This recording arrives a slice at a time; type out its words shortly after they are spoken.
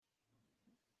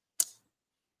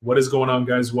What is going on,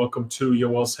 guys? Welcome to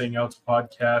Yoel's Hangouts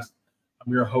podcast.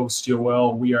 I'm your host,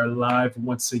 Yoel. We are live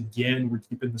once again. We're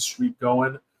keeping the streak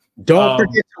going. Don't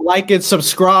forget to like and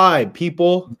subscribe,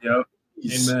 people. Yep.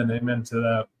 Amen to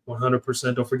that.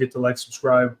 100%. Don't forget to like,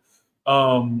 subscribe.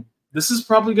 This is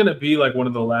probably going to be like one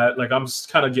of the last, like I'm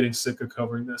kind of getting sick of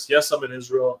covering this. Yes, I'm in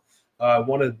Israel. I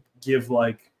want to give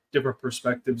like different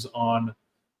perspectives on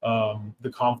the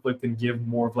conflict and give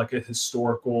more of like a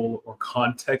historical or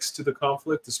context to the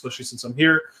conflict, especially since I'm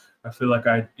here. I feel like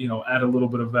I, add a little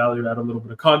bit of value, add a little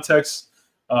bit of context.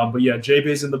 But yeah,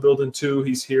 J-Bay's in the building too.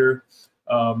 He's here,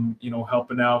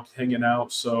 helping out, hanging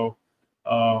out. So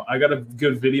I got a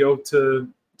good video to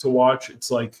watch.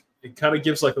 It's like, it kind of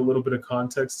gives like a little bit of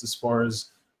context as far as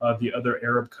the other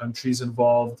Arab countries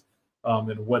involved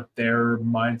and what their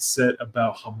mindset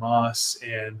about Hamas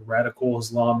and radical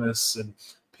Islamists and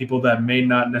people that may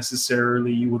not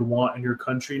necessarily you would want in your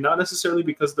country, not necessarily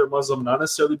because they're Muslim, not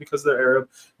necessarily because they're Arab,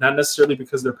 not necessarily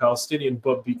because they're Palestinian,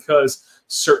 but because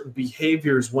certain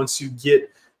behaviors, once you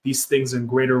get these things in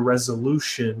greater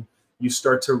resolution, you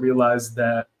start to realize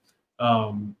that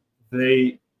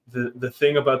the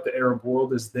thing about the Arab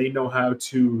world is they know how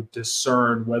to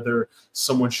discern whether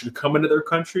someone should come into their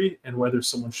country and whether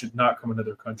someone should not come into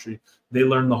their country. They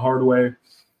learn the hard way,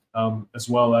 as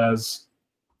well as,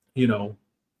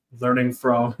 learning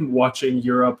from watching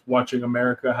Europe, watching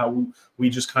America, how we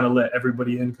just kind of let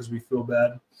everybody in because we feel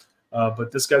bad. But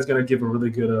this guy's going to give a really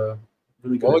good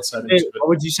insight into it. What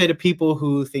would you say to people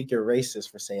who think you're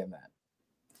racist for saying that?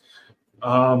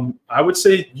 I would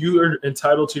say you are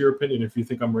entitled to your opinion. If you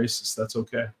think I'm racist, that's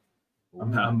okay.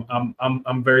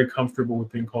 I'm very comfortable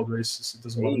with being called racist. It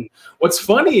doesn't matter. What's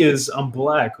funny is I'm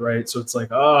black, right? So it's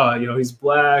like, he's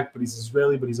black, but he's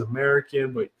Israeli, but he's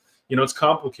American, but it's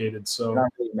complicated. So not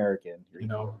really American, but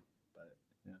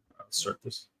yeah. I'll start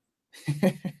this.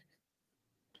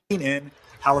 In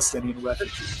Palestinian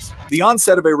refugees. The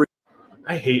onset of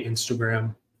I hate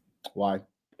Instagram. Why?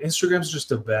 Instagram's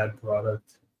just a bad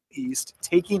product. East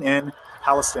taking in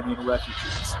Palestinian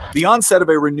refugees. The onset of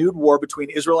a renewed war between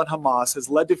Israel and Hamas has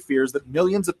led to fears that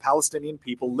millions of Palestinian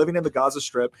people living in the Gaza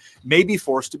Strip may be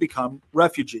forced to become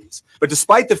refugees. But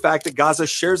despite the fact that Gaza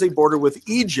shares a border with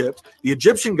Egypt, the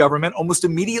Egyptian government almost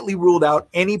immediately ruled out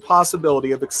any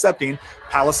possibility of accepting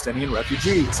Palestinian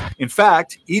refugees. In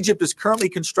fact, Egypt is currently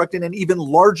constructing an even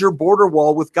larger border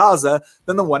wall with Gaza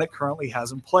than the one it currently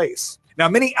has in place. Now,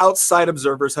 many outside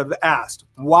observers have asked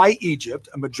why Egypt,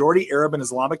 a majority Arab and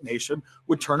Islamic nation,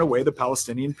 would turn away the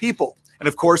Palestinian people. And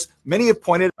of course, many have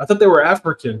pointed. I thought they were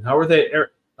African. How are they?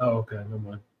 Oh, okay. Never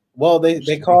mind. Well, they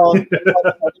call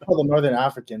the Northern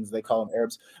Africans, they call them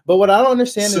Arabs. But what I don't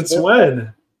understand is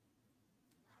when?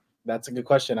 That's a good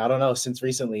question. I don't know, since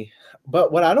recently.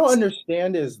 But what I don't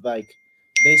understand is like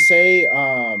they say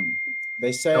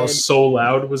that was so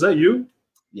loud. Was that you?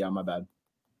 Yeah, my bad.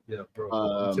 Yeah,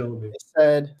 bro. Killing me.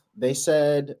 They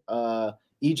said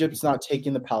Egypt's not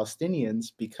taking the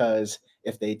Palestinians because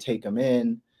if they take them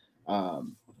in,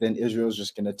 then Israel's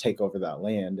just going to take over that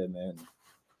land, and then,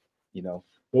 Well,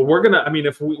 we're gonna. I mean,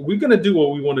 if we're gonna do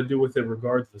what we want to do with it,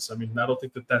 regardless. I mean, I don't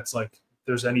think that's like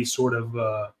there's any sort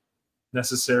of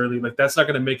necessarily like that's not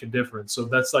going to make a difference. So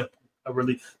that's like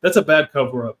that's a bad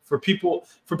cover up for people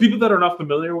that are not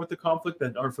familiar with the conflict,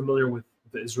 that aren't familiar with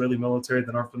the Israeli military,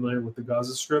 that aren't familiar with the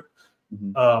Gaza Strip.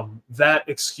 Mm-hmm. That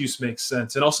excuse makes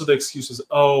sense. And also the excuse is,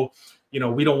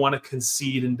 we don't want to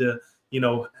concede into,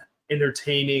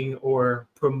 entertaining or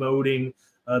promoting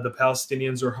the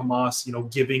Palestinians or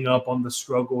Hamas, giving up on the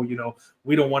struggle.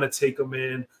 We don't want to take them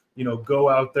in, go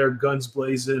out there, guns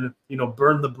blazing,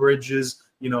 burn the bridges,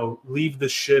 leave the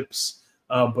ships.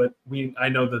 But I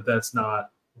know that's not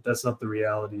the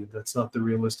reality. That's not the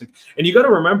realistic. And you got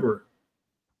to remember,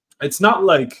 it's not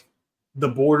like the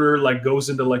border like goes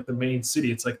into like the main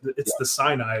city. It's like it's the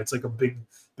Sinai. It's like a big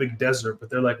desert. But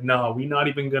they're like, no, we're not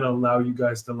even gonna allow you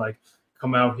guys to like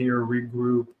come out here,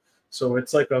 regroup. So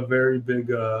it's like a very big.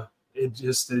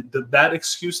 That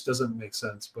excuse doesn't make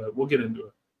sense. But we'll get into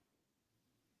it.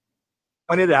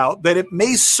 Pointed out that it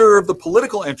may serve the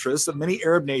political interests of many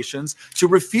Arab nations to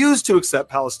refuse to accept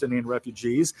Palestinian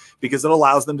refugees because it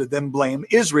allows them to then blame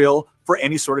Israel for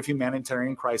any sort of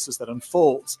humanitarian crisis that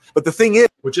unfolds. But the thing is,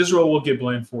 which Israel will get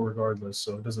blamed for regardless,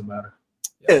 so it doesn't matter.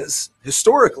 Is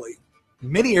historically,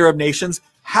 many Arab nations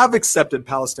have accepted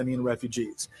Palestinian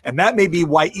refugees, and that may be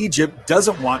why Egypt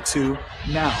doesn't want to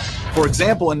now. For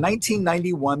example, in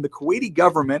 1991, the Kuwaiti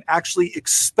government actually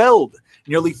expelled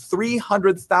nearly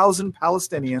 300,000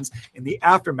 Palestinians in the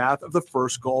aftermath of the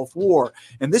First Gulf War,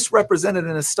 and this represented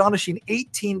an astonishing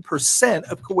 18%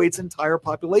 of Kuwait's entire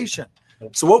population.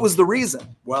 So what was the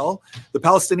reason? Well, the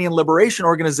Palestinian Liberation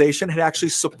Organization had actually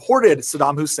supported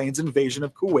Saddam Hussein's invasion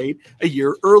of Kuwait a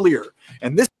year earlier.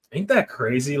 And this Ain't that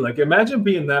crazy? Like, imagine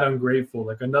being that ungrateful.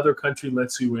 Like, another country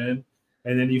lets you in,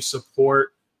 and then you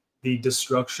support the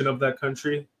destruction of that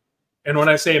country. And when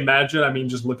I say imagine, I mean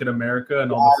just look at America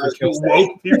and all the freaking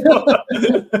woke people.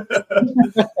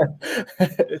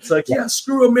 It's like, yeah,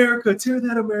 screw America, tear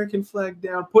that American flag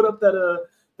down, put up that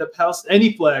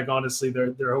any flag. Honestly,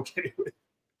 they're okay with.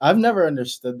 I've never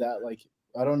understood that. Like,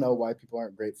 I don't know why people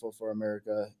aren't grateful for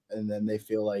America, and then they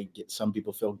feel like some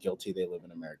people feel guilty they live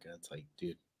in America. It's like,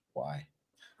 dude, why?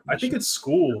 I think it's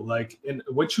school, like in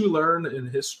what you learn in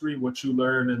history, what you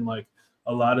learn in like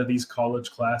a lot of these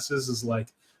college classes is like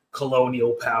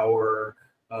colonial power,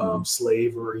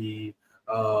 slavery,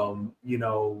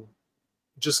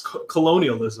 just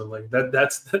colonialism. Like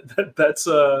that's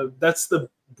the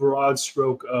broad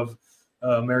stroke of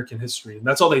American history, and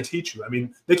that's all they teach you. I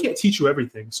mean, they can't teach you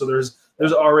everything, so there's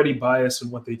already bias in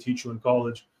what they teach you in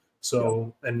college.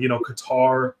 So, and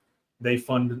Qatar, they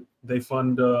fund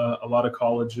a lot of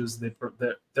colleges.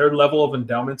 Their level of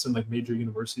endowments in like major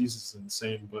universities is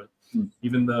insane. But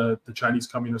even the Chinese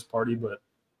Communist Party. But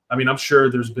I mean, I'm sure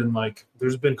it's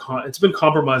been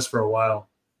compromised for a while.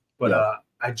 But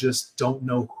I just don't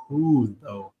know who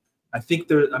though. I think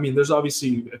there's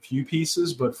obviously a few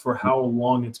pieces, but for how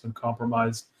long it's been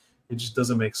compromised, it just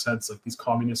doesn't make sense. Like these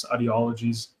communist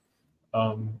ideologies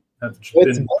have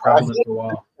been prevalent for a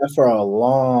while. For a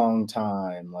long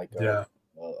time,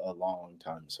 a long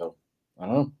time. So I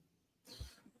don't know.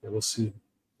 Yeah, we'll see.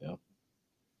 Yeah.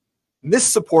 This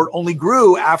support only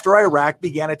grew after Iraq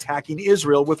began attacking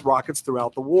Israel with rockets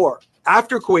throughout the war.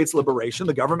 After Kuwait's liberation,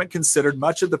 the government considered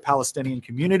much of the Palestinian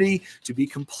community to be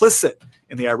complicit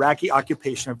in the Iraqi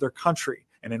occupation of their country.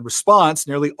 And in response,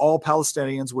 nearly all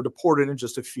Palestinians were deported in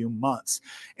just a few months.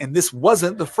 And this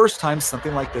wasn't the first time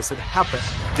something like this had happened.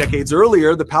 Decades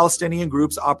earlier, the Palestinian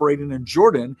groups operating in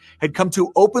Jordan had come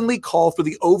to openly call for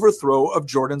the overthrow of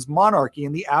Jordan's monarchy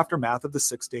in the aftermath of the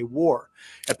Six-Day War.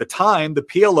 At the time, the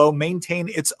PLO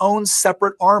maintained its own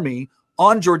separate army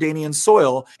on Jordanian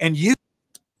soil and used.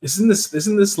 Isn't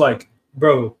this like,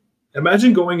 bro,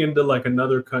 imagine going into like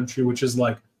another country, which is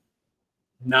like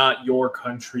not your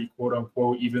country, quote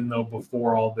unquote, even though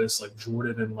before all this, like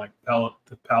Jordan and like the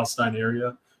Palestine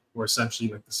area were essentially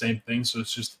like the same thing. So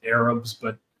it's just Arabs,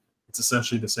 but it's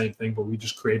essentially the same thing, but we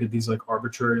just created these like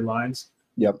arbitrary lines.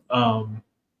 Yep. And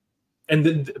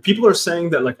then people are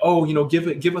saying that like, oh,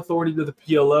 give authority to the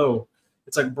PLO.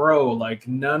 It's like, bro, like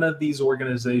none of these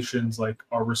organizations like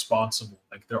are responsible.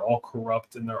 Like they're all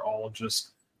corrupt and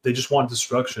they just want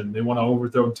destruction. They want to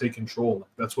overthrow and take control.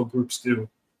 Like, that's what groups do.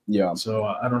 Yeah. So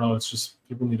I don't know. It's just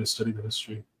people need to study the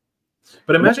history.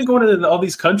 But imagine going into all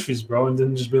these countries, bro, and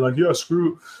then just be like, yeah,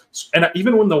 screw. And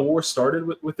even when the war started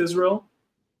with Israel,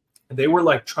 they were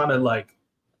like trying to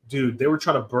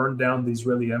burn down the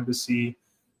Israeli embassy.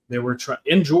 They were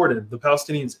in Jordan, the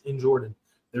Palestinians in Jordan.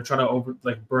 They're trying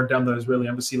to burn down the Israeli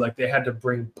embassy. Like they had to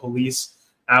bring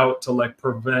police out to like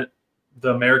prevent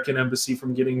the American embassy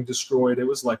from getting destroyed. It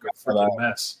was like a freaking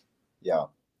mess. Yeah.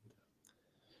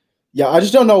 Yeah, I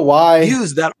just don't know why. I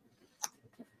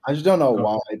just don't know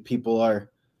why people are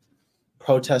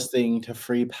protesting to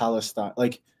free Palestine.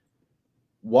 Like,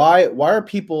 why are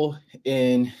people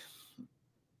in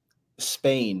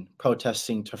Spain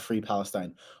protesting to free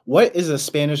Palestine? What is the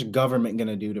Spanish government going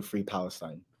to do to free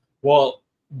Palestine? Well,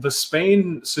 the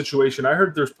Spain situation, I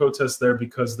heard there's protests there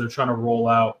because they're trying to roll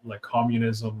out like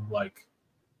communism, like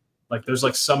there's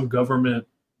like some government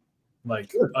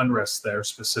unrest there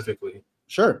specifically.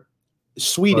 Sure.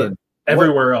 Sweden. But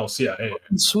everywhere else, yeah. What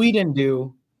can Sweden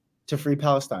do to free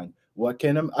Palestine?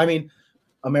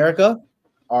 America,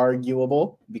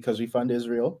 arguable because we fund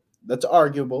Israel. That's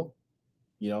arguable.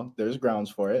 There's grounds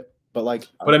for it. But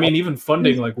I mean, even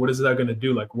funding, like, what is that going to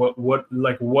do? Like,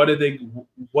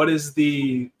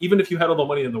 even if you had all the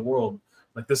money in the world,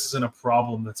 like, this isn't a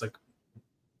problem that's like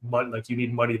you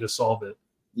need money to solve it.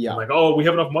 Yeah. And like, oh, we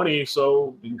have enough money.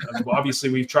 So obviously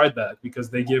we've tried that because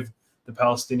they give the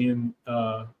Palestinian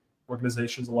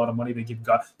organizations a lot of money. They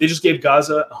just gave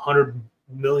Gaza $100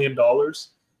 million.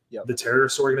 Yeah. The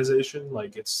terrorist organization,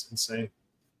 like it's insane.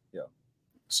 Yeah.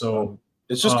 So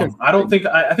it's just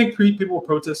I think people are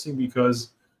protesting because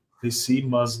they see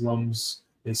Muslims,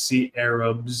 they see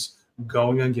Arabs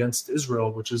going against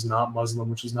Israel, which is not Muslim,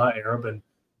 which is not Arab, and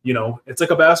it's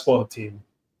like a basketball team.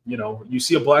 You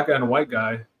see a black guy and a white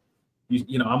guy.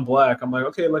 I'm black. I'm like,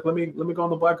 okay, like let me go on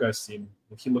the black guy's team.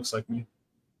 Like he looks like me.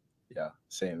 Yeah,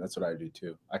 same. That's what I do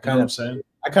too. I kind of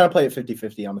play it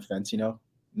 50-50 on the fence,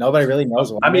 Nobody really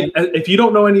knows. I mean, if you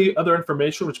don't know any other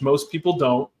information, which most people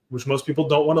don't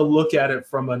want to look at it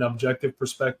from an objective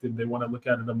perspective. They want to look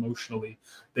at it emotionally.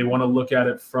 They want to look at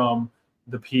it from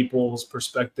the people's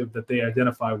perspective that they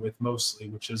identify with mostly,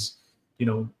 which is,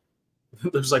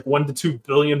 there's like 1 to 2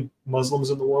 billion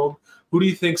Muslims in the world. Who do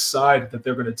you think's side that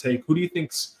they're going to take? Who do you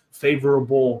think's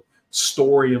favorable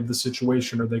story of the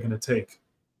situation are they going to take?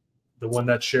 The one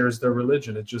that shares their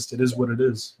religion. It is what it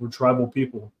is. We're tribal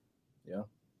people. Yeah.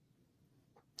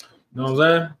 Know what I'm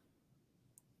saying?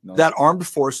 No. That armed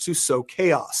force to sow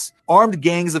chaos. Armed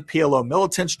gangs of PLO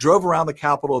militants drove around the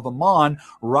capital of Amman,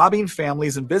 robbing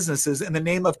families and businesses in the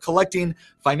name of collecting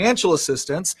financial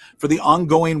assistance for the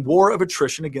ongoing war of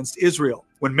attrition against Israel.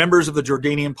 When members of the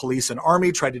Jordanian police and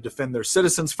army tried to defend their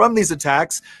citizens from these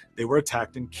attacks, they were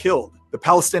attacked and killed. The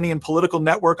Palestinian political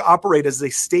network operated as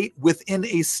a state within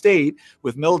a state,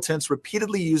 with militants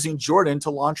repeatedly using Jordan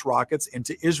to launch rockets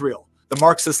into Israel. The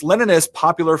Marxist-Leninist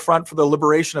Popular Front for the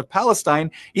Liberation of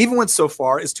Palestine even went so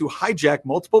far as to hijack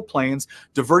multiple planes,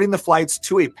 diverting the flights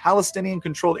to a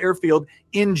Palestinian-controlled airfield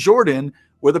in Jordan,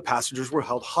 where the passengers were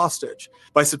held hostage.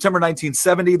 By September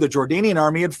 1970, the Jordanian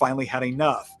army had finally had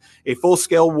enough. A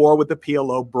full-scale war with the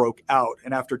PLO broke out,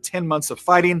 and after 10 months of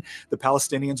fighting, the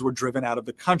Palestinians were driven out of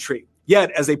the country.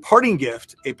 Yet, as a parting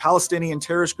gift, a Palestinian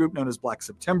terrorist group known as Black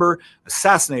September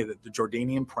assassinated the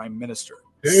Jordanian prime minister.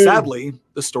 Sadly,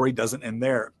 the story doesn't end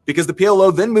there, because the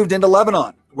PLO then moved into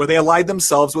Lebanon, where they allied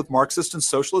themselves with Marxist and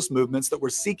socialist movements that were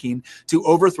seeking to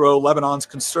overthrow Lebanon's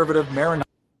conservative Maronite.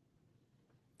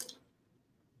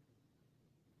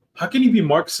 How can you be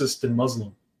Marxist and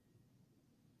Muslim?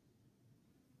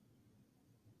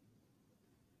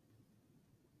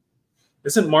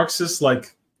 Isn't Marxist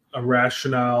like a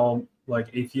rationale, like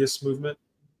atheist movement?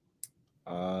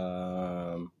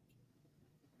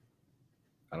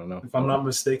 I don't know. If I'm not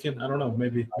mistaken, I don't know.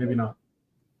 Maybe not.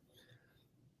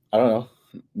 I don't know.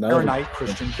 Maronite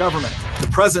Christian government. The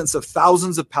presence of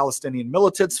thousands of Palestinian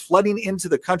militants flooding into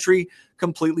the country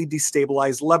completely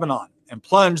destabilized Lebanon and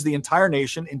plunged the entire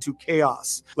nation into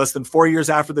chaos. Less than 4 years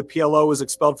after the PLO was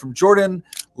expelled from Jordan,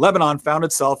 Lebanon found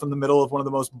itself in the middle of one of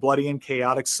the most bloody and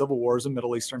chaotic civil wars in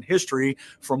Middle Eastern history,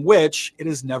 from which it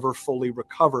has never fully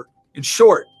recovered. In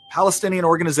short, Palestinian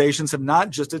organizations have not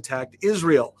just attacked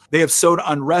Israel. They have sowed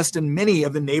unrest in many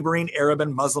of the neighboring Arab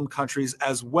and Muslim countries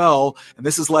as well. And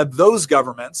this has led those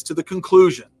governments to the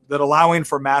conclusion that allowing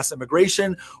for mass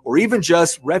immigration or even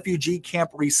just refugee camp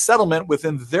resettlement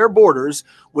within their borders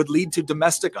would lead to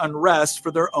domestic unrest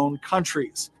for their own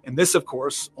countries. And this, of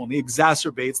course, only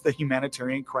exacerbates the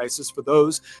humanitarian crisis for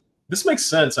those. This makes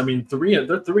sense. I mean, they're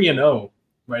 3-0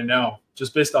 right now,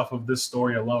 just based off of this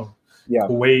story alone. Yeah.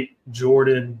 Kuwait,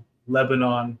 Jordan,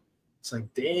 Lebanon. It's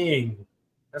like, dang,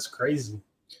 that's crazy.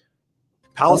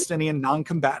 Palestinian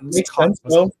non-combatants. Makes sense,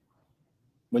 though.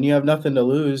 When you have nothing to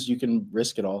lose, you can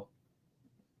risk it all.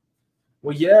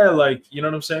 Well, yeah, like, you know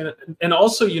what I'm saying? And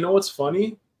also, you know what's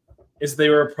funny? Is they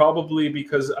were probably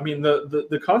because, I mean,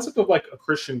 the concept of like a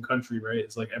Christian country, right?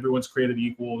 It's like everyone's created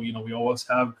equal. You know, we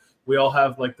all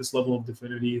have like this level of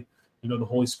divinity, you know, the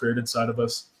Holy Spirit inside of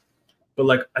us. But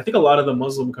like, I think a lot of the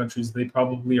Muslim countries, they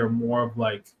probably are more of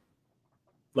like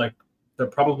they're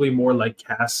probably more like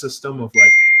caste system of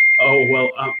like, oh,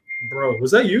 well, bro,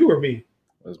 was that you or me?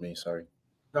 It was me. Sorry.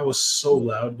 That was so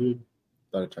loud, dude.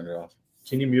 Thought I turned it off.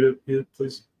 Can you mute it,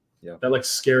 please? Yeah. That like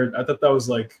scared. I thought that was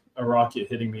like a rocket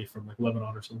hitting me from like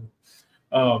Lebanon or something.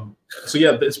 So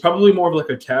yeah, it's probably more of like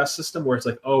a caste system where it's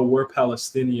like, oh, we're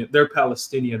Palestinian, they're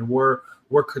Palestinian, we're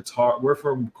Qatar, we're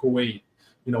from Kuwait.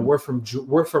 You know, we're from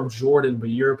Jordan, but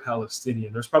you're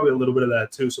Palestinian. There's probably a little bit of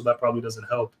that too, so that probably doesn't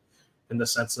help in the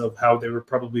sense of how they were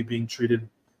probably being treated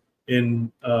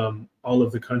in all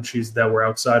of the countries that were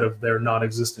outside of their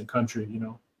non-existent country. You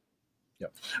know, yeah.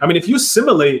 I mean, if you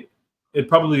assimilate, it'd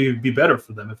probably be better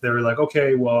for them if they were like,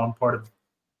 okay, well, I'm part of,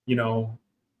 you know,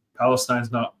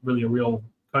 Palestine's not really a real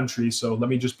country, so let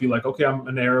me just be like, okay, I'm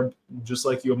an Arab just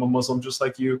like you, I'm a Muslim just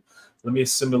like you. Let me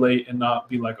assimilate and not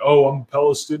be like, oh, I'm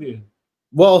Palestinian.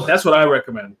 Well, that's what I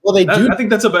recommend. Well, I think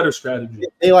that's a better strategy.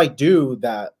 They like do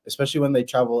that, especially when they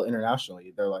travel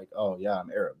internationally. They're like, "Oh yeah, I'm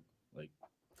Arab." Like,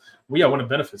 well, yeah, when it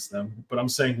benefits them. But I'm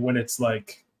saying when it's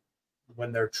like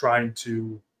when they're trying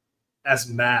to, as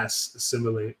mass,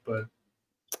 assimilate. But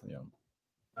yeah,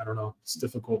 I don't know. It's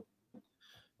difficult.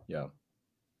 Yeah,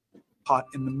 caught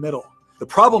in the middle. The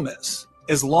problem is,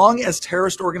 as long as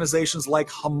terrorist organizations like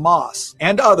Hamas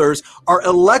and others are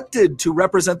elected to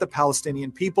represent the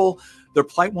Palestinian people, their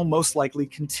plight will most likely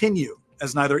continue,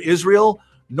 as neither Israel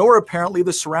nor apparently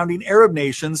the surrounding Arab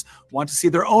nations want to see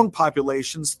their own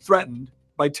populations threatened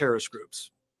by terrorist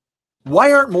groups.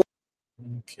 Why aren't more...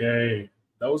 Okay.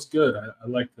 That was good. I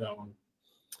liked that one.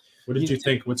 What did you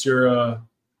think? What's your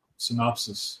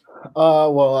synopsis?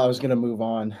 Well, I was gonna move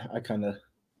on. I kind of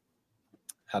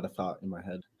had a thought in my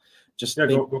head. Just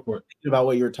go for it. Thinking about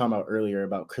what you were talking about earlier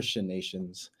about Christian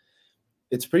nations.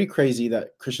 It's pretty crazy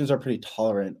that Christians are pretty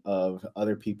tolerant of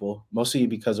other people, mostly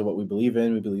because of what we believe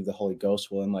in. We believe the Holy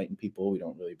Ghost will enlighten people. We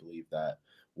don't really believe that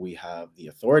we have the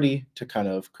authority to kind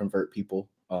of convert people.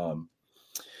 But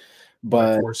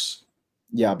by force.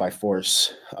 Yeah, by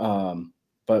force.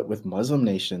 But with Muslim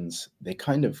nations, they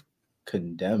kind of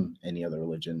condemn any other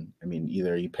religion. I mean,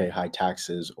 either you pay high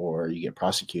taxes or you get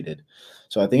prosecuted.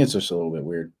 So I think it's just a little bit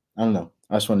weird. I don't know.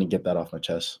 I just wanted to get that off my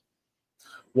chest.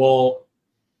 Well,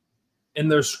 in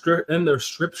their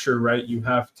scripture, right, you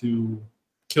have to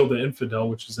kill the infidel,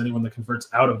 which is anyone that converts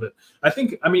out of it.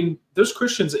 I mean, there's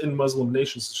Christians in Muslim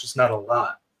nations. It's just not a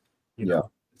lot. You know,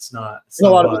 it's not a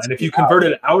lot. And if you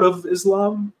converted out of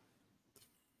Islam,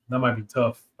 that might be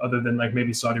tough. Other than like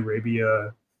maybe Saudi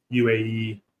Arabia,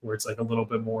 UAE, where it's like a little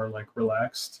bit more like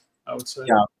relaxed, I would say.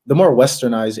 Yeah, the more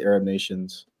westernized Arab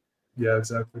nations. Yeah,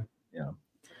 exactly. Yeah.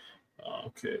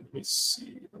 Okay, let me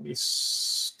see. Let me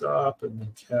stop and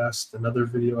then cast another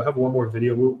video. I have one more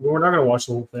video. We're not going to watch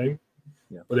the whole thing,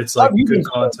 but it's like good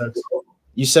context.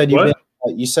 You said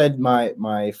you said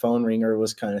my phone ringer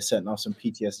was kind of setting off some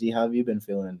PTSD. How have you been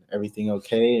feeling? Everything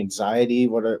okay? Anxiety?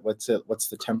 What's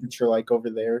the temperature like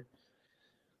over there?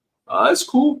 It's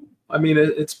cool. I mean,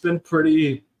 it's been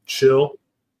pretty chill.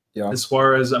 Yeah. As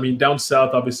far as, I mean, down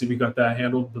south, obviously we got that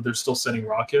handled, but they're still sending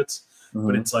rockets.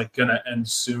 But it's like gonna end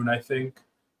soon, I think.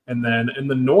 And then in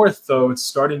the north, though, it's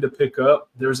starting to pick up.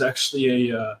 There's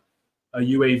actually a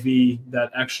UAV that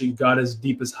actually got as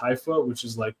deep as Haifa, which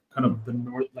is like kind of the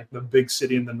north, like the big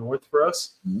city in the north for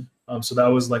us. So that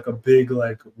was like a big,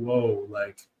 like, whoa,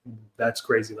 like that's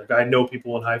crazy. Like I know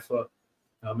people in Haifa.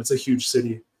 It's a huge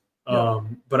city,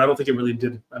 but I don't think it really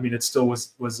did. I mean, it still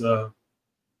was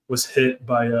hit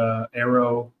by a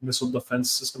Arrow missile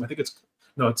defense system. I think it's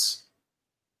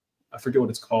I forget what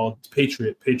it's called. It's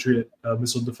Patriot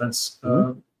missile defense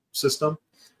system.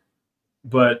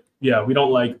 But yeah, we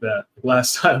don't like that.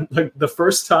 Last time, like the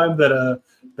first time that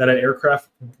an aircraft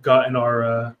got in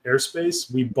our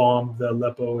airspace, we bombed the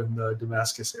Aleppo and the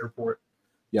Damascus airport.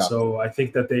 Yeah. So I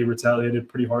think that they retaliated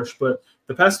pretty harsh. But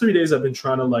the past 3 days, I've been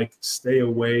trying to like stay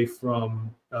away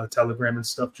from Telegram and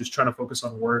stuff, just trying to focus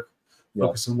on work,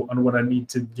 focus on what I need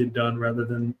to get done rather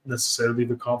than necessarily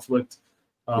the conflict.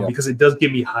 Because it does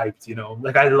get me hyped, you know,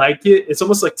 like I like it. It's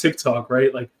almost like TikTok,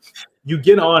 right? Like you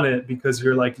get on it because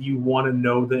you're like, you want to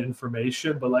know the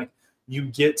information, but like you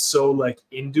get so like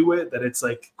into it that it's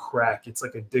like crack. It's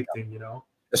like addicting, you know,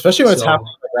 especially when it's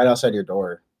happening like, right outside your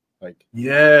door. Like,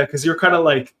 yeah. Cause you're kind of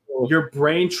like, your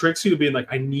brain tricks you to being like,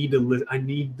 I need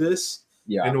this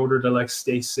in order to like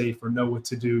stay safe or know what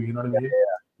to do. You know what I mean? Yeah.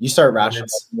 You start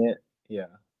rationalizing it. Yeah.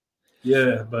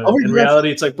 Yeah, but in reality,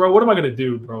 it's like, bro, what am I gonna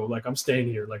do, bro? Like, I'm staying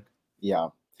here. Like,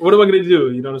 what am I gonna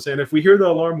do? You know what I'm saying? If we hear the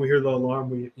alarm, we hear the alarm.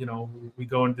 We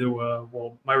go and do.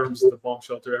 Well, my room's the bomb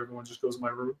shelter. Everyone just goes to my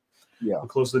room. Yeah, we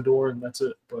close the door and that's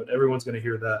it. But everyone's gonna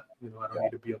hear that. You know, I don't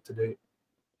need to be up to date.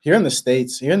 Here in the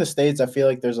States, I feel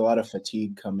like there's a lot of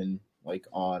fatigue coming like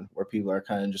on where people are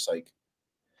kind of just like,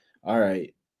 all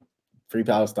right, free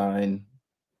Palestine.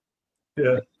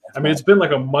 Yeah, I mean, it's been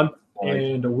like a month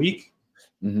and a week.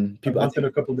 People in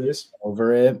a couple of days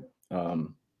over it,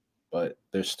 but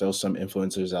there's still some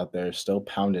influencers out there still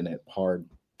pounding it hard.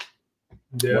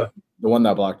 Yeah, the one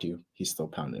that blocked you, he's still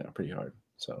pounding it pretty hard.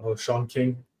 So, Sean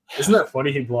King, isn't that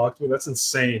funny? He blocked me. That's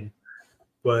insane.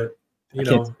 But you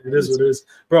know, it is what it is,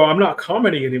 bro. I'm not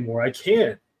commenting anymore. I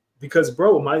can't because,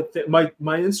 bro, my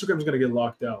Instagram is gonna get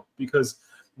locked out because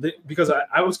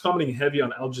I was commenting heavy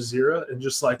on Al Jazeera and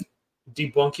just like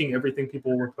debunking everything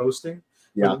people were posting.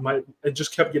 Yeah, it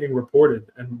just kept getting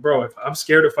reported, and bro, I'm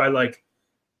scared if I like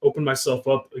open myself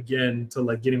up again to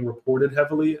like getting reported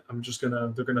heavily,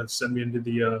 they're gonna send me into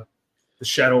the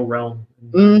shadow realm,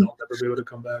 and I'll never be able to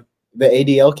come back. The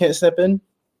ADL can't step in.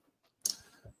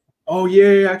 Oh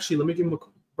yeah, actually, let me give him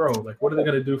bro. Like, what are they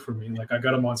gonna do for me? Like, I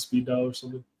got him on speed dial or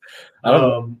something. I don't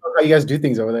know how you guys do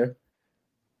things over there.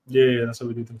 Yeah, that's how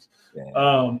we do things.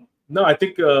 Yeah. No, I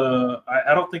think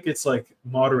I don't think it's like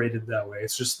moderated that way.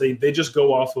 It's just they just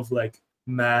go off of like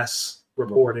mass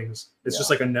reportings. It's just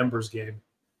like a numbers game.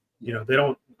 You know, they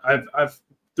don't. I've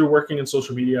through working in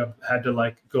social media, I've had to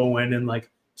like go in and like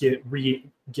get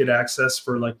access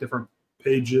for like different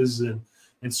pages and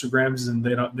Instagrams, and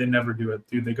they never do it,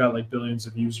 dude. They got like billions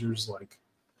of users. Like,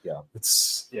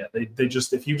 they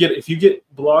just if you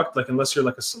get blocked, like unless you're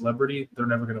like a celebrity, they're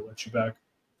never gonna let you back.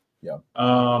 Yeah.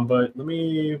 But let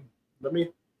me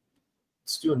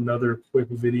Let's do another quick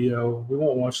video. We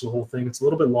won't watch the whole thing. It's a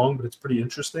little bit long, but it's pretty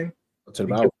interesting. What's it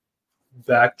about?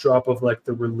 Backdrop of like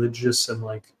the religious and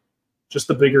like just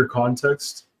the bigger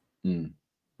context. But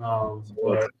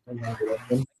Very much.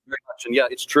 And yeah,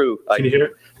 it's true. can you hear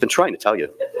it? I've been trying to tell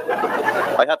you.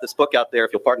 I have this book out there,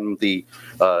 if you'll pardon the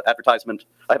advertisement.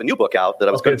 I have a new book out that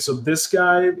I was Okay, going to... so this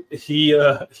guy, he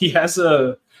has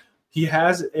a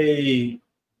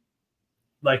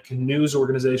like news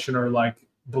organization or like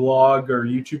blog or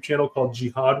YouTube channel called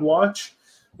Jihad Watch,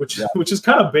 which is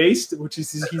kind of based,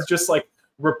 he's just like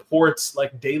reports,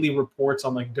 like daily reports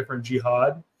on like different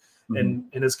jihad, and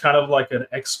is kind of like an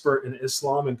expert in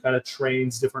Islam and kind of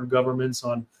trains different governments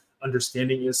on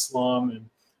understanding Islam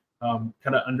and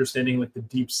kind of understanding like the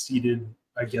deep-seated,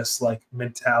 I guess, like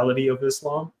mentality of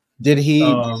Islam. Did he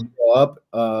grow up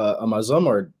a Muslim,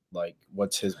 or like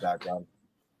what's his background?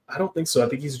 I don't think so. I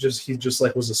think he just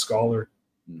like was a scholar.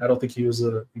 I don't think he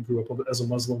grew up as a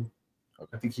Muslim. Okay.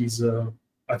 I think he's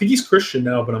Christian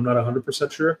now, but I'm not 100%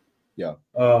 sure. Yeah.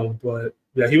 But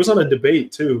yeah, he was on a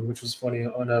debate too, which was funny,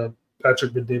 on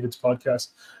Patrick Bet-David's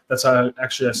podcast. That's how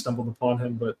I stumbled upon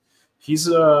him. But he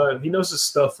knows his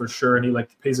stuff for sure, and he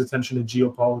like pays attention to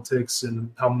geopolitics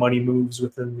and how money moves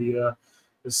within the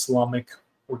Islamic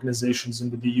organizations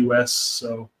into the U.S.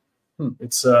 So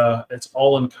it's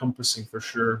all encompassing for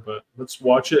sure. But let's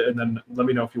watch it and then let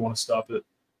me know if you want to stop it.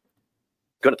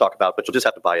 Going to talk about, but you'll just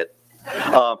have to buy it.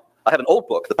 I have an old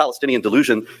book, The Palestinian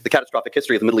Delusion, The Catastrophic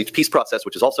History of the Middle East Peace Process,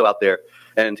 which is also out there.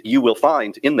 And you will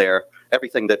find in there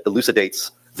everything that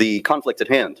elucidates the conflict at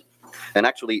hand. And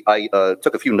actually, I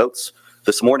took a few notes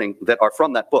this morning that are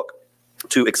from that book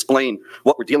to explain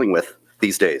what we're dealing with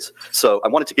these days. So I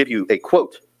wanted to give you a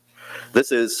quote.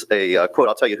 This is a quote.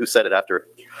 I'll tell you who said it after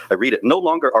I read it. No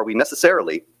longer are we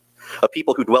necessarily a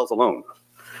people who dwells alone.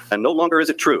 And no longer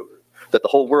is it true that the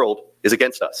whole world is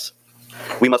against us.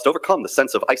 We must overcome the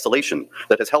sense of isolation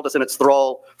that has held us in its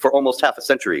thrall for almost half a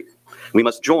century. We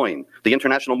must join the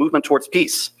international movement towards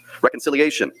peace,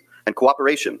 reconciliation, and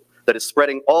cooperation that is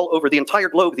spreading all over the entire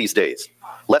globe these days,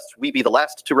 lest we be the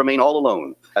last to remain all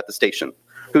alone at the station.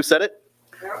 Who said it?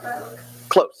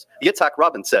 Close. Yitzhak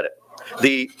Rabin said it,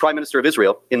 the Prime Minister of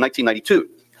Israel in 1992,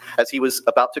 as he was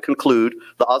about to conclude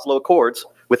the Oslo Accords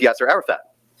with Yasser Arafat.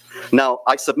 Now,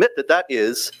 I submit that that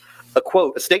is a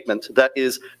quote, a statement that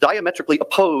is diametrically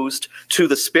opposed to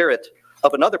the spirit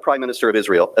of another Prime Minister of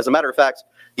Israel. As a matter of fact,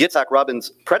 Yitzhak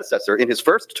Rabin's predecessor in his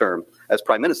first term as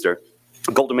Prime Minister,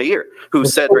 Golda Meir, who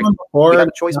said, we have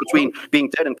a choice between being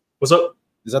dead and... What's up?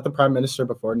 Is that the Prime Minister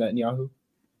before Netanyahu?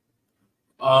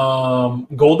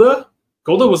 Golda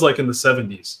was like in the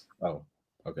 70s. Oh,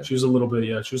 okay. She was a little bit,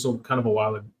 yeah. She was kind of a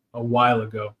while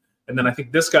ago. And then I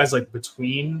think this guy's like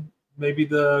between maybe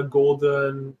the Golda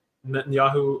and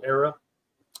Netanyahu era.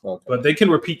 Okay. But they can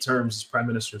repeat terms as prime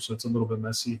minister, so it's a little bit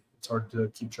messy. It's hard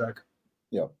to keep track.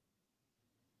 Yeah.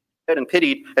 And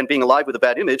pitied and being alive with a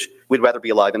bad image, we'd rather be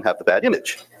alive and have the bad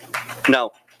image. Now,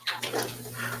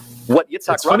 what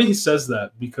Yitzhak... It's funny he says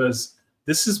that, because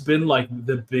this has been like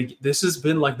the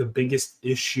biggest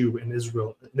issue in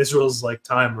Israel's like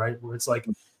time, right? Where it's like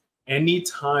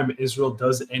anytime Israel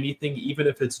does anything, even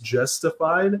if it's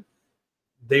justified,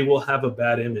 they will have a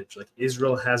bad image. Like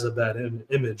Israel has a bad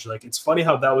image. Like it's funny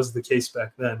how that was the case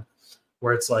back then,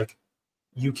 where it's like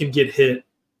you can get hit,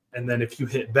 and then if you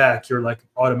hit back, you're like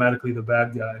automatically the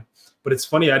bad guy. But it's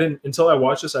funny, until I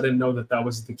watched this, I didn't know that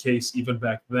was the case even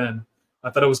back then.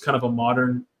 I thought it was kind of a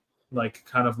modern, like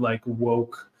kind of like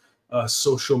woke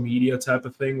social media type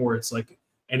of thing, where it's like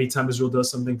anytime Israel does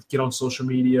something, get on social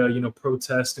media,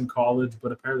 protest in college.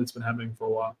 But apparently it's been happening for a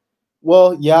while.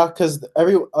 Well, yeah, because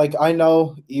I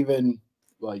know even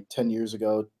like 10 years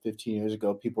ago, 15 years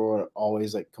ago, people were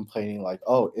always like complaining like,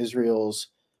 oh, Israel's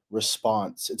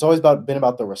response. It's always been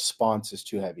about the response is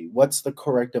too heavy. What's the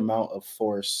correct amount of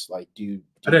force? Like, do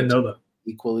I didn't know that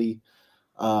equally.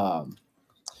 But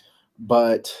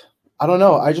I don't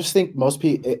know. I just think most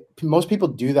people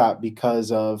do that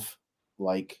because of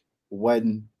like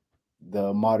when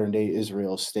the modern day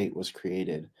Israel state was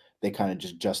created, they kind of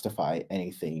just justify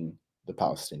anything the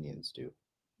Palestinians do.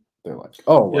 They're like,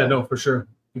 oh, well. Yeah, no, for sure,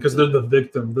 because they're the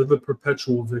victim. They're the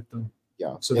perpetual victim.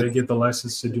 Yeah, so they get the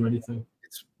license to do anything.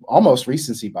 It's almost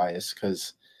recency bias,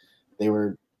 because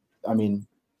Palestinians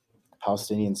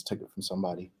took it from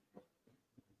somebody.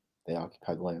 They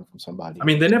occupied the land from somebody. I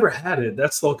mean, they never had it.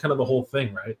 That's kind of the whole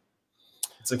thing, right?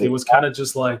 It's like it was kind of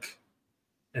just like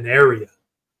an area,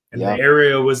 and the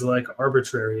area was like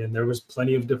arbitrary, and there was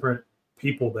plenty of different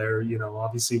people there.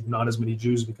 Obviously not as many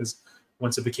Jews, because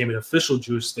once it became an official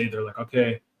Jewish state, they're like,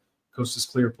 okay, coast is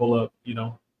clear, pull up.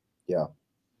 Yeah.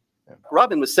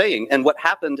 Robin was saying, and what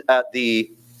happened at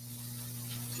the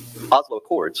Oslo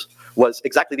Accords was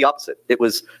exactly the opposite. It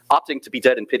was opting to be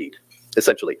dead and pitied,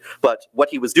 essentially. But what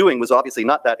he was doing was obviously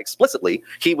not that explicitly.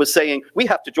 He was saying, we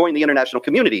have to join the international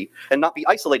community and not be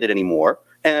isolated anymore,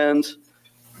 and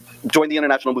join the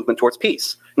international movement towards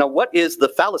peace. Now, what is the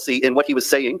fallacy in what he was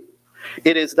saying?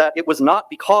 It is that it was not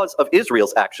because of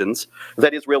Israel's actions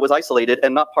that Israel was isolated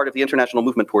and not part of the international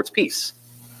movement towards peace.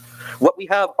 What we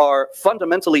have are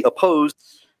fundamentally opposed.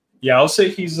 Yeah, I'll say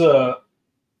he's what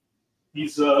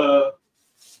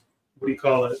do you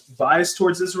call it, biased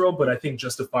towards Israel, but I think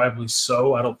justifiably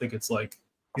so. I don't think it's like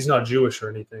he's not Jewish or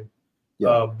anything.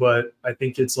 Yeah. But I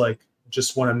think it's like,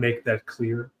 just want to make that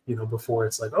clear, before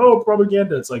it's like, oh,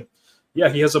 propaganda. It's like, yeah,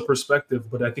 he has a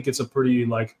perspective, but I think it's a pretty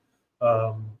like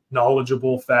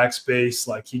knowledgeable, facts-based,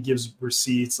 like he gives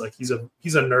receipts, like he's a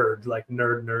nerd, like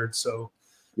nerd. So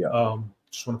yeah,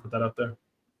 just want to put that out there.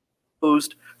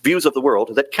 Views of the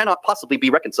world that cannot possibly be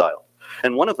reconciled.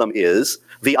 And one of them is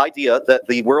the idea that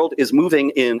the world is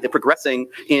progressing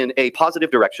in a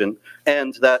positive direction,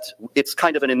 and that it's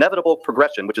kind of an inevitable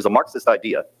progression, which is a Marxist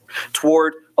idea,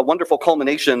 toward a wonderful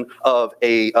culmination of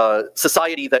a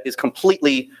society that is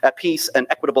completely at peace and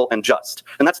equitable and just.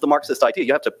 And that's the Marxist idea.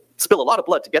 You have to spill a lot of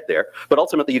blood to get there, but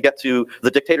ultimately you get to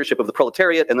the dictatorship of the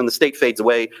proletariat, and then the state fades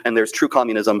away, and there's true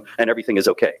communism, and everything is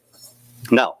okay.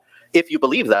 Now, if you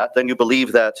believe that, then you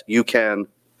believe that you can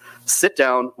sit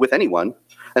down with anyone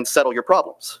and settle your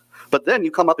problems. But then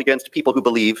you come up against people who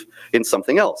believe in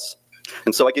something else.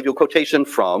 And so I give you a quotation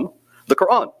from the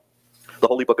Quran, the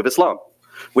holy book of Islam,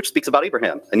 which speaks about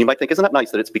Abraham. And you might think, isn't that nice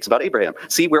that it speaks about Abraham?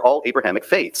 See, we're all Abrahamic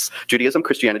faiths, Judaism,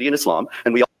 Christianity, and Islam.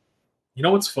 And we all... You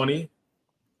know what's funny?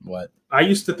 What? I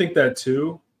used to think that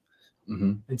too,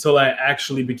 until I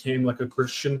actually became like a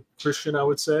Christian, I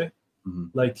would say.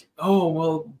 Like, oh,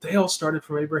 well, they all started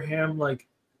from Abraham, like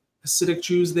Hasidic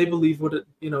Jews, they believe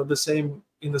the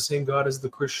same God as the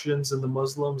Christians and the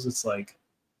Muslims. It's like,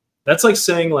 that's like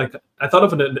saying, like, I thought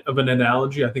of an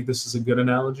analogy. I think this is a good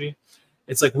analogy.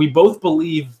 It's like we both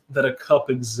believe that a cup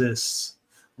exists.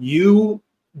 You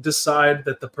decide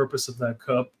that the purpose of that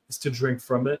cup is to drink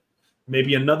from it.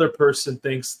 Maybe another person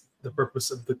thinks the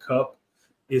purpose of the cup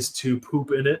is to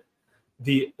poop in it.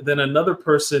 Then another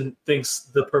person thinks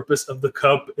the purpose of the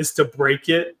cup is to break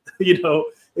it.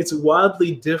 It's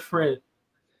wildly different.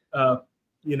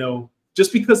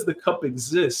 Just because the cup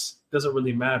exists doesn't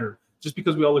really matter. Just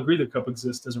because we all agree the cup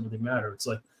exists doesn't really matter. It's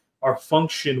like our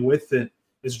function with it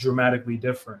is dramatically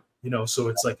different. So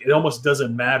it's like, it almost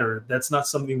doesn't matter. That's not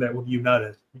something that would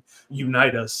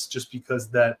unite us just because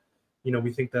that,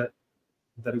 we think that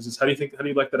exists. How do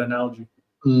you like that analogy?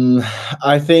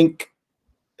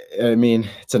 I mean,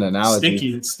 it's an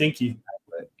analogy. It's stinky.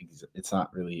 It's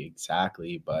not really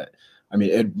exactly, but I mean,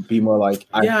 it'd be more like,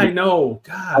 I know.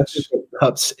 Gosh,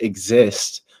 cups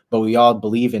exist, but we all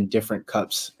believe in different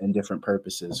cups and different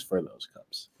purposes for those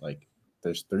cups. Like,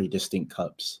 there's 3 distinct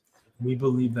cups. We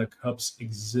believe that cups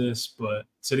exist, but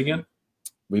say it again.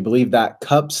 We believe that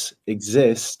cups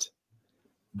exist,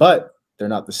 but they're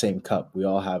not the same cup. We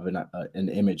all have an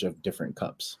image of different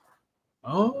cups.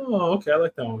 Oh, okay. I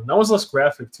like that one. That was less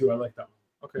graphic too. I like that one.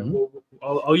 Okay, well,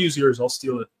 I'll use yours. I'll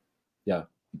steal it. Yeah,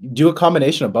 do a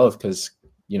combination of both because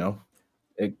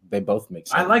they both make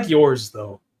sense. I like yours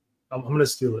though. I'm gonna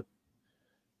steal it.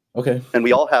 Okay. And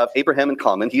we all have Abraham in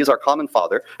common. He is our common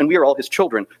father, and we are all his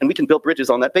children, and we can build bridges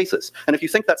on that basis. And if you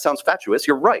think that sounds fatuous,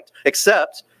 you're right.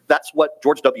 Except that's what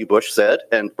George W. Bush said,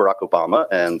 and Barack Obama,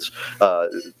 and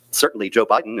certainly Joe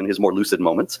Biden in his more lucid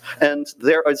moments. And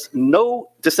there is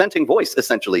no dissenting voice,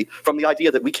 essentially, from the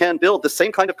idea that we can build the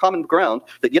same kind of common ground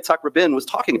that Yitzhak Rabin was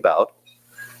talking about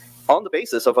on the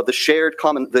basis of the shared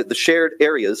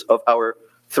areas of our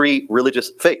 3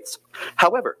 religious faiths.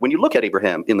 However, when you look at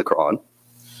Abraham in the Quran,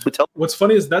 what's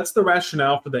funny is that's the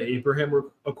rationale for the Abraham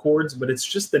Accords, but it's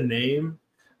just the name.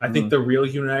 I think the real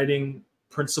uniting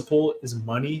principle is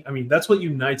money. I mean, that's what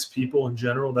unites people in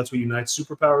general. That's what unites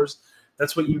superpowers.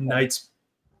 That's what unites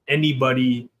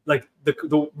anybody. Like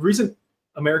the reason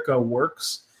America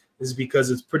works is because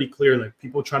it's pretty clear, like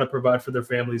people trying to provide for their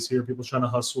families here, people trying to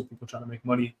hustle, people trying to make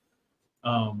money.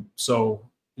 So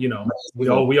we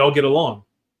all get along.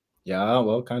 Yeah,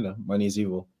 well, kind of. Money's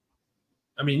evil.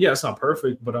 I mean, yeah, it's not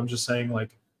perfect, but I'm just saying,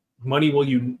 like, money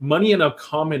and a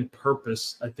common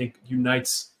purpose, I think,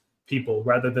 unites people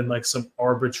rather than like some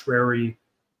arbitrary,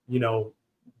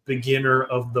 beginner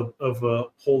of a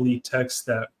holy text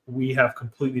that we have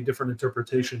completely different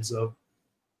interpretations of.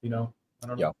 I don't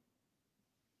know. Yeah.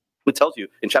 It tells you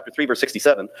in chapter 3, verse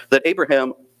 67, that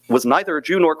Abraham was neither a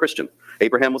Jew nor a Christian.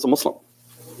 Abraham was a Muslim.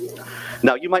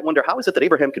 Now, you might wonder, how is it that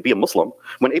Abraham could be a Muslim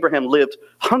when Abraham lived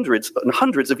hundreds and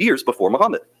hundreds of years before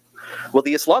Muhammad? Well,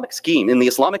 the Islamic scheme, in the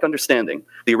Islamic understanding,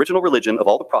 the original religion of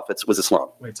all the prophets was Islam.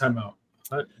 Wait, time out.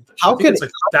 How could it's like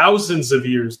thousands of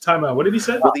years? Time out. What did he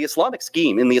say? Well, the Islamic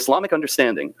scheme, in the Islamic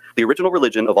understanding, the original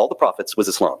religion of all the prophets was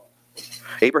Islam.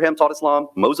 Abraham taught Islam.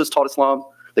 Moses taught Islam.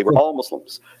 They were all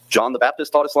Muslims. John the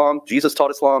Baptist taught Islam. Jesus taught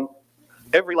Islam.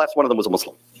 Every last one of them was a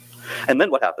Muslim. And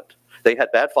then what happened? They had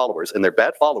bad followers, and their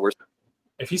bad followers.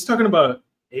 If he's talking about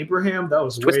Abraham, that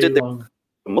was twisted way long.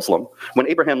 Muslim when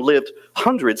Abraham lived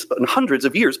hundreds and hundreds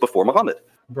of years before Muhammad.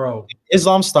 Bro,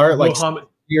 Islam start like Muhammad,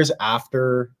 years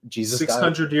after Jesus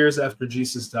 600 died? years after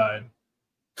Jesus died.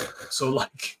 So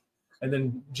like, and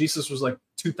then Jesus was like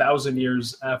 2,000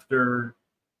 years after.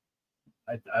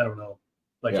 I don't know.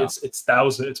 Like Yeah. it's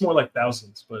thousand. It's more like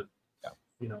thousands, but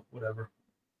whatever.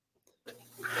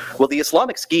 Well, the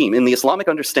Islamic scheme, in the Islamic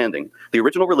understanding, the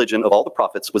original religion of all the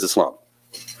prophets was Islam.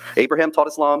 Abraham taught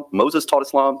Islam. Moses taught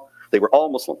Islam. They were all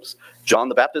Muslims. John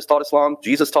the Baptist taught Islam.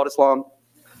 Jesus taught Islam.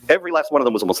 Every last one of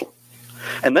them was a Muslim.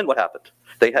 And then what happened?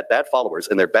 They had bad followers,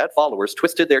 and their bad followers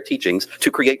twisted their teachings to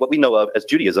create what we know of as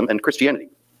Judaism and Christianity.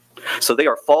 So they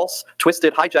are false,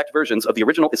 twisted, hijacked versions of the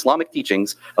original Islamic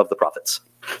teachings of the prophets.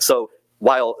 So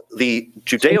while the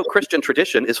Judeo-Christian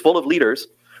tradition is full of leaders.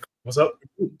 What's up?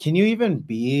 Can you even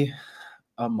be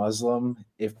a Muslim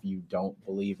if you don't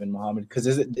believe in Muhammad? Because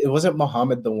it wasn't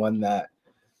Muhammad the one that,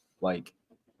 like,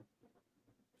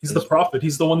 He's the prophet.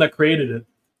 He's the one that created it.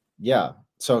 yeah.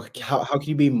 So how can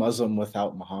you be Muslim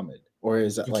without Muhammad? Or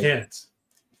is it You like, can't.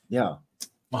 yeah,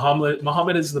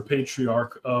 Muhammad is the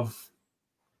patriarch of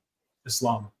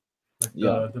Islam. Like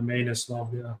Yeah. the main Islam,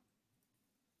 yeah.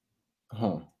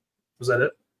 huh? Was that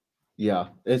it? Yeah,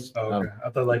 it's. Oh, okay.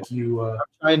 I thought like you.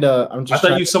 I'm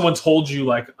just. Someone told you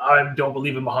like I don't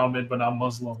believe in Muhammad, but I'm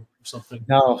Muslim or something.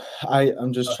 No,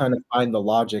 I'm just trying to find the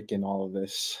logic in all of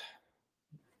this.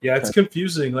 Yeah, it's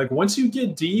confusing. Like once you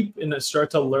get deep and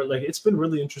start to learn, like it's been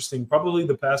really interesting. Probably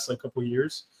the past like couple of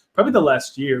years, probably the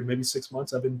last year, maybe 6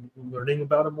 months. I've been learning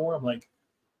about it more. I'm like,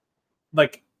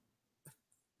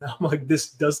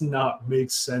 this does not make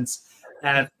sense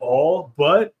at all.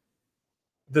 But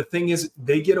the thing is,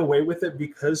 they get away with it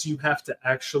because you have to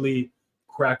actually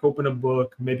crack open a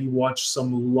book, maybe watch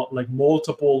some like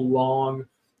multiple long,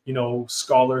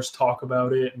 scholars talk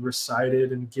about it and recite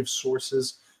it and give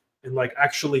sources and like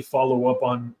actually follow up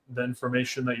on the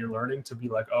information that you're learning to be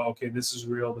like, oh, okay, this is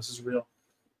real,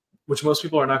 which most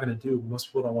people are not going to do. Most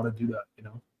people don't want to do that,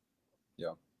 Yeah,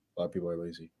 a lot of people are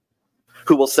lazy.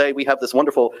 Who will say we have this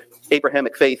wonderful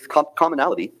Abrahamic faith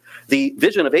commonality. The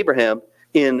vision of Abraham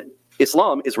in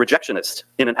Islam is rejectionist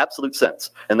in an absolute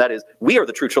sense. And that is, we are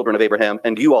the true children of Abraham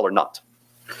and you all are not.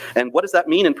 And what does that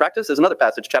mean in practice? There's another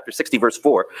passage, chapter 60, verse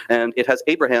 4. And it has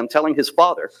Abraham telling his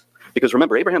father, because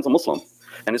remember, Abraham's a Muslim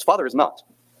and his father is not.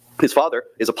 His father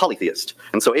is a polytheist.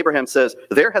 And so Abraham says,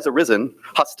 there has arisen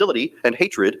hostility and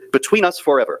hatred between us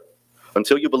forever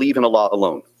until you believe in Allah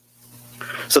alone.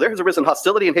 So there has arisen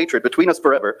hostility and hatred between us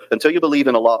forever until you believe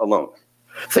in Allah alone.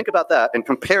 Think about that and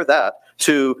compare that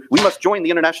to, we must join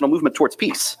the international movement towards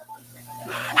peace.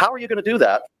 How are you going to do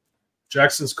that?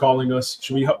 Jackson's calling us.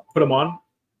 Should we put him on?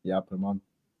 Yeah, put him on.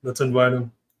 Let's invite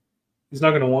him. He's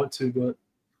not going to want to, but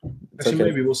It's actually,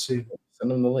 okay. maybe we'll see.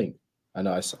 Send him the link. I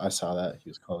know. I saw that he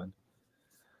was calling.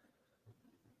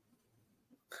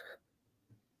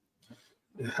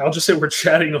 I'll just say we're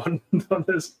chatting on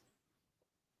this.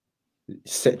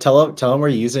 Tell him we're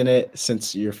using it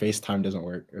since your FaceTime doesn't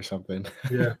work or something.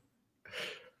 Yeah.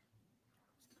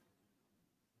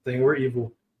 Thing we're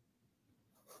evil.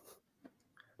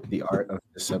 The art of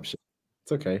deception.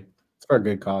 It's okay. It's for a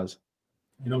good cause.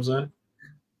 You know what I'm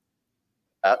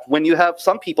saying? When you have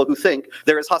some people who think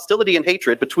there is hostility and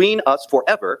hatred between us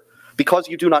forever because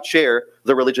you do not share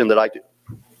the religion that I do,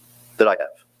 that I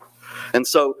have. And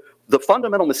so the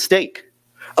fundamental mistake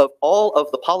of all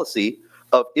of the policy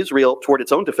of Israel toward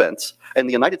its own defense and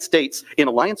the United States in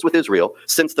alliance with Israel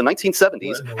since the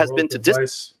 1970s has been to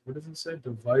device. What does it say?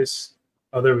 Device.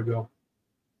 Oh, there we go.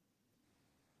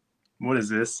 What is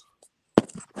this?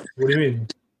 What do you mean?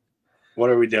 What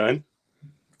are we doing?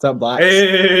 What's up, Black?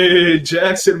 Hey,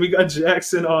 Jackson. We got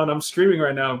Jackson on. I'm streaming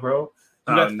right now, bro.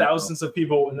 We got no. thousands of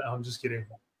people. No, I'm just kidding.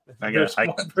 I There's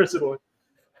gotta one person. go.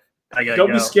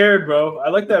 Don't be scared, bro. I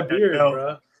like that beard, go.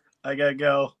 bro. I gotta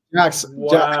go.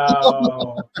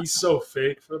 Wow. He's so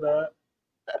fake for that.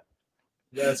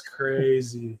 That's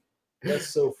crazy. That's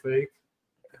so fake.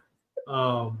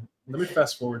 Let me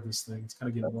fast forward this thing. It's kind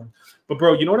of getting boring. But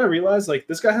bro, you know what I realized? Like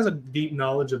this guy has a deep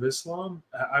knowledge of Islam.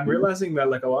 I'm realizing that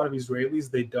like a lot of Israelis,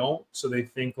 they don't. So they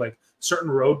think like certain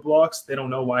roadblocks, they don't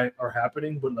know why are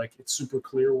happening, but like it's super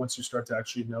clear once you start to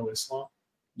actually know Islam.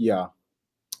 Yeah.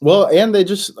 Well, and they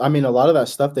just, I mean, a lot of that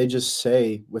stuff they just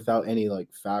say without any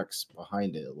like facts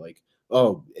behind it. Like,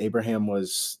 oh, Abraham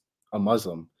was a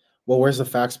Muslim. Well, where's the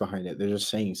facts behind it? They're just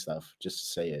saying stuff just to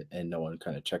say it, and no one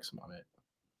kind of checks them on it.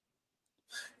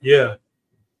 Yeah.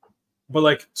 But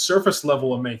like surface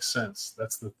level, it makes sense.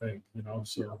 That's the thing, you know.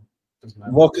 So it doesn't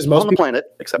matter. Well, because most On the people planet,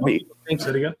 except me. think Say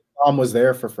it again. Islam was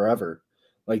there for forever.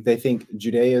 Like they think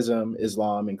Judaism,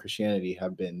 Islam, and Christianity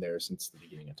have been there since the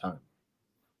beginning of time.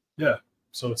 Yeah.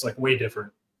 So it's like way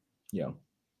different. Yeah.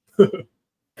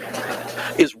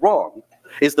 Is wrong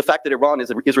is the fact that Iran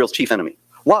is Israel's chief enemy.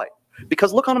 Why?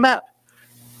 Because look on a map.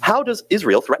 How does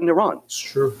Israel threaten Iran? It's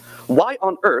true. Why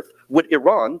on earth would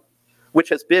Iran, which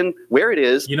has been where it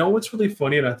is, You know what's really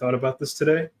funny, and I thought about this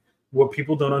today? What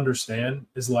people don't understand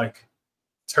is like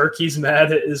Turkey's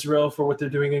mad at Israel for what they're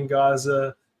doing in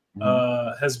Gaza.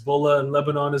 Hezbollah in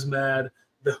Lebanon is mad.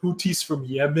 The Houthis from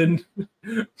Yemen,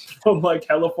 from like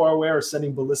hella far away, are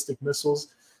sending ballistic missiles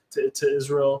to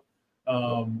Israel.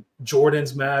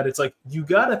 Jordan's mad. It's like, you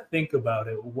got to think about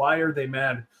it. Why are they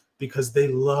mad? Because they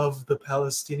love the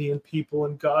Palestinian people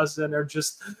in Gaza and are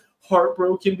just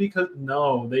heartbroken because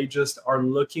no, they just are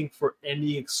looking for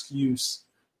any excuse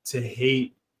to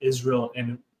hate Israel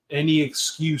and any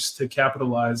excuse to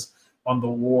capitalize on the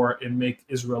war and make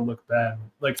Israel look bad.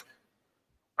 Like,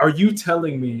 are you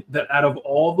telling me that out of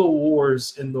all the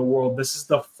wars in the world, this is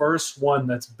the first one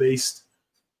that's based,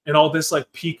 and all this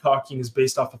like peacocking is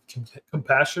based off of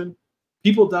compassion?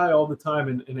 People die all the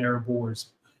time in Arab wars.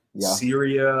 Yeah.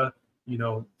 Syria, you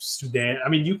know, Sudan. I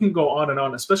mean, you can go on and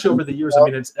on, especially over the years. I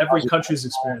mean, it's every country's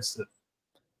experienced it.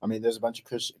 I mean, there's a bunch of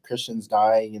Christians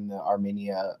dying in the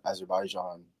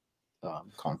Armenia-Azerbaijan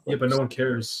conflict. Yeah, but no one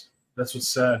cares. That's what's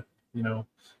sad, you know.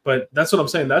 But that's what I'm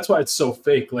saying. That's why it's so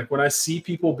fake. Like when I see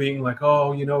people being like,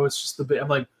 "Oh, you know, it's just the," I'm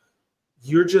like,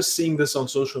 you're just seeing this on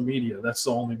social media. That's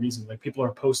the only reason. Like people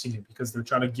are posting it because they're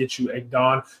trying to get you egged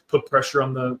on, put pressure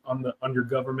on your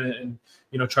government, and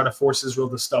you know, try to force Israel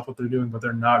to stop what they're doing, but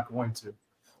they're not going to.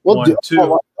 Well, One,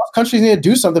 two. Countries need to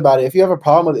do something about it. If you have a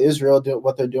problem with Israel,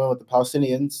 what they're doing with the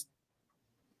Palestinians,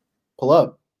 pull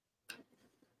up.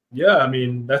 Yeah, I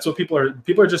mean, that's what people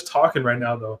are just talking right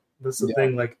now, though. That's the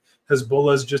thing. Like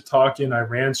Hezbollah is just talking.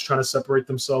 Iran's trying to separate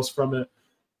themselves from it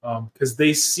because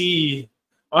they see.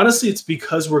 Honestly, it's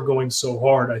because we're going so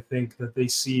hard. I think that they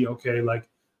see, okay, like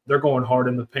they're going hard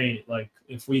in the paint. Like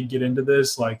if we get into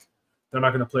this, like they're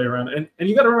not going to play around. And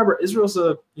you got to remember, Israel's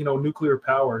a nuclear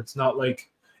power. It's not like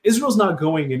Israel's not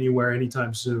going anywhere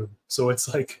anytime soon. So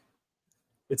it's like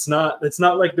it's not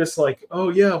like this. Like, oh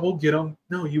yeah, we'll get them.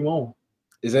 No, you won't.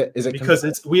 Is it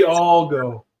because we all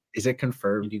go. Is it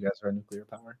confirmed you guys are a nuclear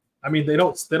power? I mean, they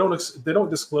don't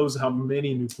disclose how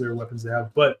many nuclear weapons they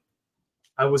have, but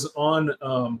I was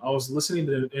listening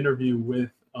to an interview with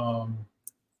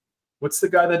what's the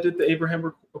guy that did the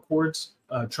Abraham Accords?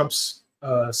 Trump's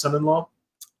son-in-law,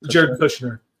 Jared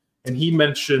Kushner, and he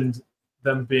mentioned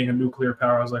them being a nuclear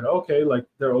power. I was like, okay, like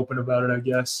they're open about it, I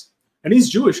guess. And he's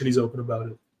Jewish and he's open about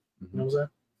it. You know what I'm saying?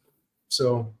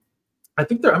 So I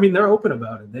think they're open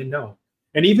about it. They know.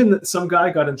 And even some guy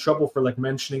got in trouble for like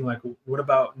mentioning like, what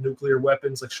about nuclear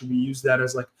weapons? Like, should we use that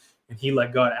as like? And he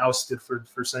like got ousted for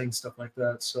saying stuff like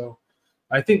that. So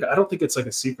I don't think it's like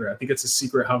a secret. I think it's a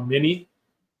secret how many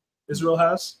Israel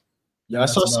has. Yeah, I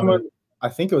saw someone. I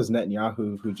think it was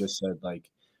Netanyahu who just said like,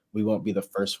 we won't be the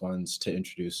first ones to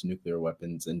introduce nuclear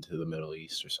weapons into the Middle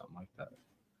East or something like that.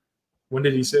 When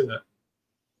did he say that?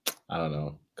 I don't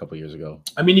know. A couple years ago.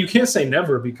 I mean, you can't say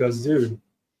never because, dude,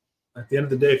 at the end of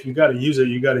the day, if you got to use it,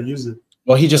 you got to use it.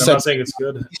 Well, he just said, I'm not saying it's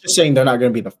good. He's just saying they're not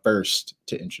going to be the first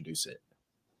to introduce it.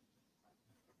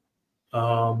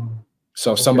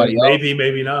 So if somebody else,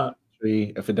 maybe not.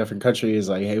 If a different country is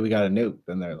like, hey, we got a nuke,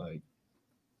 then they're like,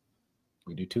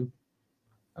 we do too.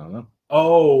 I don't know.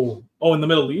 Oh, in the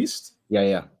Middle East?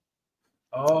 Yeah.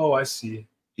 Oh, I see.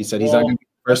 He said he's not going to be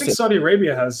first. I think Saudi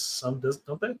Arabia has some,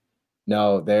 don't they?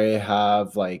 No, they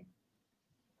have like,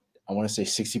 I want to say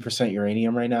 60%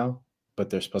 uranium right now, but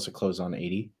they're supposed to close on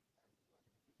 80.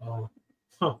 Oh,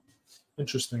 huh.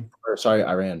 Interesting. Or sorry,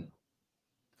 Iran.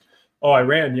 Oh,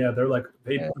 Iran, yeah, they're like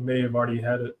they may have already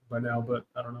had it by now, but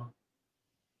I don't know.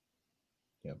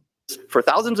 Yeah. For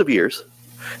thousands of years,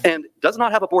 and does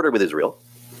not have a border with Israel.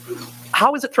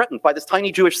 How is it threatened by this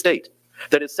tiny Jewish state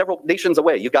that is several nations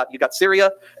away? You've got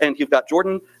Syria, and you've got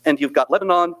Jordan, and you've got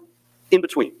Lebanon in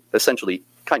between, essentially,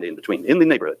 kind of in between, in the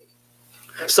neighborhood.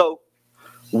 So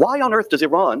Why on earth does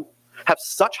Iran have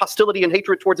such hostility and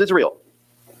hatred towards Israel?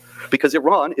 Because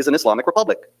Iran is an Islamic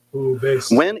republic. Ooh,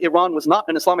 based. When Iran was not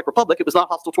an Islamic republic, it was not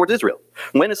hostile towards Israel.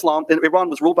 When Iran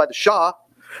was ruled by the Shah,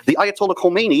 the Ayatollah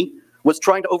Khomeini was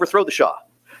trying to overthrow the Shah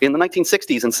in the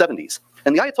 1960s and 70s.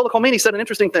 And the Ayatollah Khomeini said an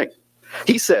interesting thing.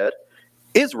 He said,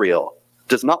 Israel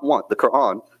does not want the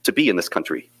Quran to be in this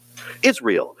country.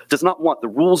 Israel does not want the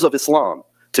rules of Islam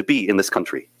to be in this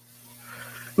country.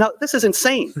 Now, this is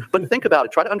insane, but think about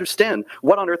it. Try to understand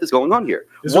what on earth is going on here.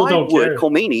 Why would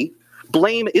Khomeini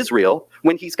blame Israel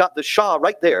when he's got the Shah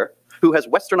right there who has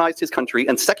westernized his country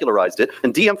and secularized it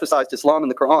and de-emphasized Islam in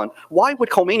the Quran? Why would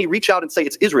Khomeini reach out and say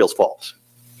it's Israel's fault?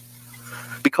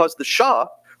 Because the Shah,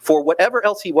 for whatever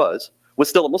else he was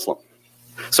still a Muslim.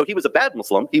 So he was a bad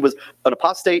Muslim. He was an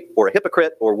apostate or a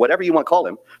hypocrite or whatever you want to call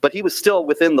him, but he was still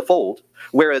within the fold.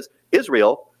 Whereas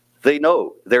Israel, they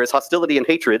know there is hostility and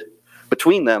hatred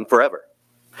between them forever.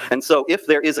 And so if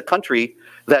there is a country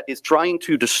that is trying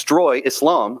to destroy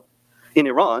Islam in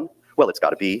Iran, well, it's got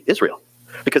to be Israel.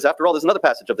 Because after all, there's another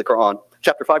passage of the Quran,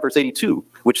 chapter 5, verse 82,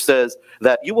 which says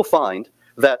that you will find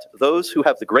that those who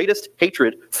have the greatest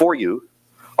hatred for you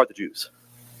are the Jews.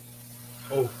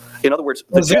 Oh. In other words,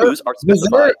 the Jews are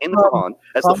specified in the Quran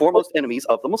as the foremost enemies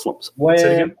of the Muslims.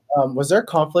 Was there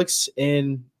conflicts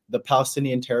in the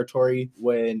Palestinian territory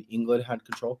when England had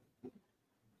control?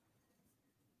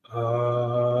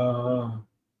 I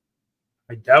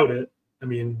doubt it. I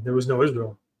mean, there was no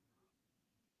Israel.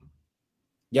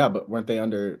 Yeah, but weren't they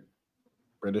under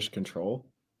British control?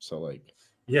 So, like...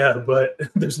 Yeah, but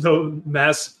there's no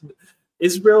mass...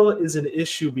 Israel is an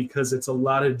issue because it's a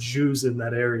lot of Jews in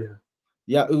that area.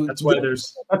 Yeah, that's why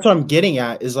there's... That's what I'm getting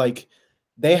at, is like,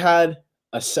 they had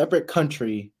a separate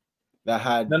country that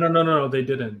had... No, they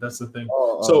didn't. That's the thing.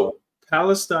 So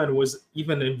Palestine was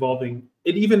even involving...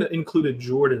 It even included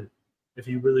Jordan, if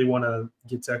you really want to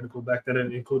get technical. Back then,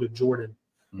 it included Jordan.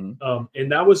 Mm-hmm.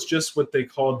 And that was just what they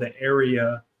called the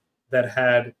area that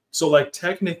had... So, like,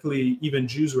 technically, even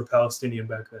Jews were Palestinian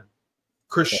back then.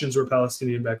 Christians were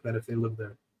Palestinian back then if they lived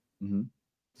there. Mm-hmm.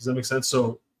 Does that make sense?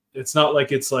 So it's not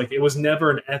like it was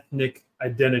never an ethnic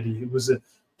identity. It was a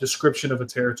description of a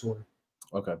territory.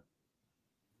 Okay.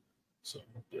 So,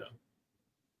 yeah.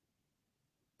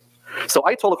 So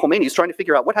Ayatollah Khomeini is trying to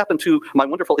figure out what happened to my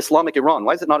wonderful Islamic Iran.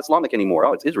 Why is it not Islamic anymore?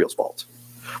 Oh, it's Israel's fault.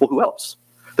 Well, who else?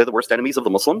 They're the worst enemies of the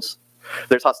Muslims.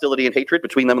 There's hostility and hatred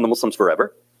between them and the Muslims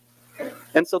forever.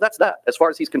 And so that's that. As far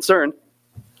as he's concerned,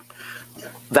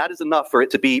 that is enough for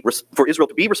Israel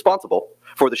to be responsible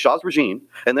for the Shah's regime,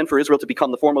 and then for Israel to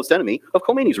become the foremost enemy of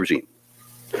Khomeini's regime.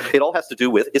 It all has to do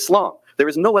with Islam. There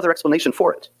is no other explanation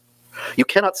for it. You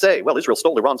cannot say, well, Israel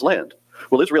stole Iran's land.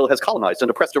 Well, Israel has colonized and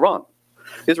oppressed Iran.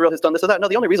 Israel has done this or that. No,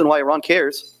 the only reason why Iran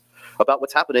cares about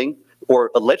what's happening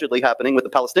or allegedly happening with the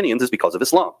Palestinians is because of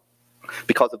Islam,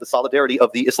 because of the solidarity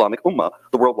of the Islamic Ummah,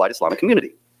 the worldwide Islamic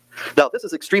community. Now, this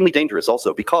is extremely dangerous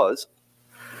also because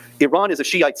Iran is a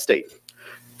Shiite state.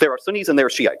 There are Sunnis and there are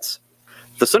Shiites.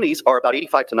 The Sunnis are about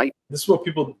 85 to 90. This is what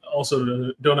people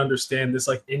also don't understand, this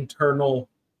like internal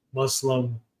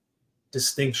Muslim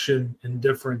distinction and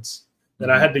difference that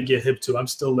I had to get hip to. I'm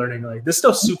still learning. Like, this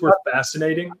stuff's super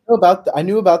fascinating. I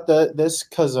knew about this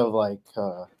because of like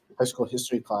high school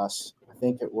history class. I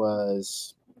think it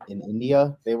was in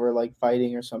India. They were like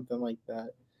fighting or something like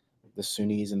that. The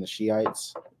Sunnis and the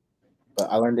Shiites.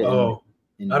 But I learned it.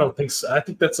 I don't think so. I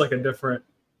think that's like a different.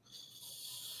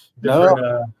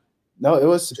 No, it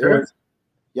was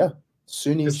yeah.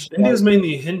 Sunnis. India is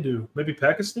mainly Hindu. Maybe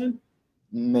Pakistan.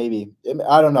 Maybe,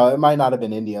 I don't know. It might not have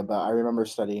been India, but I remember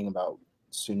studying about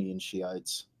Sunni and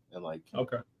Shiites and like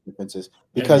differences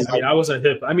because I wasn't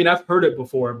hip. I mean, I've heard it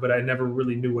before, but I never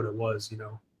really knew what it was. You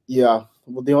know. Yeah.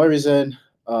 Well, the only reason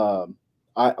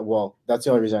that's the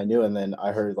only reason I knew, and then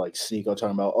I heard like Sneeko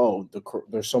talking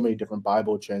about there's so many different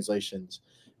Bible translations,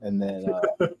 and then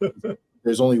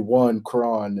there's only one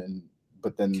Quran,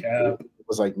 but then it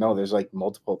was like, no, there's like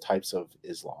multiple types of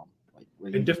Islam.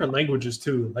 Like in different languages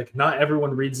too. Like not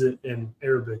everyone reads it in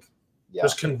Arabic. Yeah.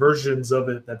 There's conversions of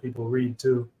it that people read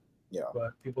too. Yeah.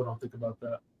 But people don't think about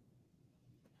that.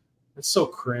 It's so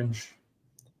cringe.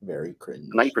 Very cringe.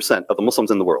 90% of the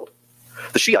Muslims in the world.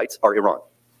 The Shiites are Iran.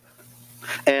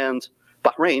 And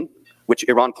Bahrain, which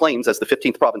Iran claims as the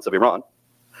 15th province of Iran,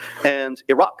 and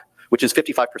Iraq, which is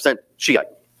 55% Shiite.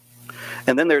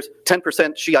 And then there's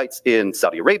 10% Shiites in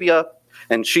Saudi Arabia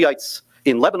and Shiites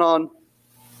in Lebanon.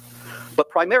 But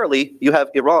primarily, you have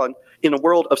Iran in a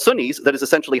world of Sunnis that is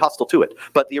essentially hostile to it.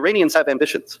 But the Iranians have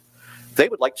ambitions. They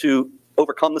would like to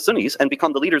overcome the Sunnis and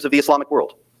become the leaders of the Islamic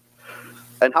world.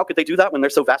 And how could they do that when they're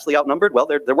so vastly outnumbered? Well,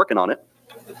 they're working on it.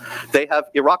 They have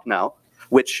Iraq now,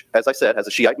 which, as I said, has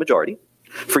a Shiite majority.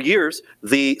 For years,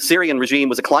 the Syrian regime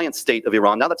was a client state of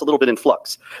Iran. Now that's a little bit in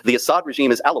flux. The Assad regime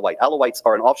is Alawite. Alawites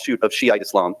are an offshoot of Shiite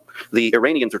Islam. The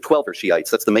Iranians are Twelver Shiites.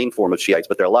 That's the main form of Shiites,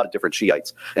 but there are a lot of different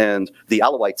Shiites. And the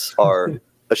Alawites are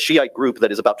a Shiite group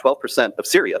that is about 12% of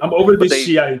Syria. I'm over this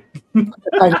Shiite.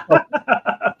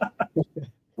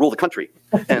 Rule the country,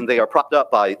 and they are propped up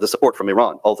by the support from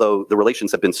Iran, although the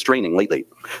relations have been straining lately.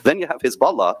 Then you have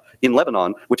Hezbollah in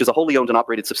Lebanon, which is a wholly owned and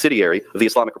operated subsidiary of the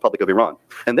Islamic Republic of Iran.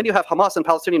 And then you have Hamas and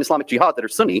Palestinian Islamic Jihad that are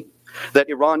Sunni, that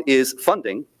Iran is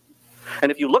funding.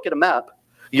 And if you look at a map,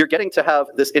 you're getting to have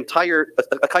this entire,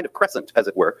 a kind of crescent, as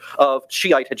it were, of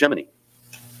Shiite hegemony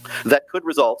that could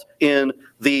result in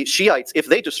the Shiites, if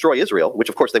they destroy Israel, which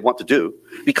of course they want to do,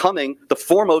 becoming the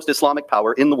foremost Islamic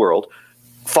power in the world,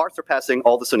 far surpassing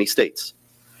all the Sunni states,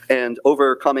 and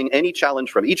overcoming any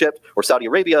challenge from Egypt or Saudi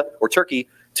Arabia or Turkey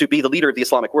to be the leader of the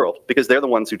Islamic world, because they're the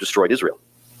ones who destroyed Israel.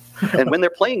 And when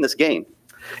they're playing this game,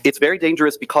 it's very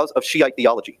dangerous because of Shiite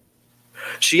theology.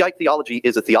 Shiite theology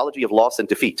is a theology of loss and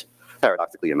defeat,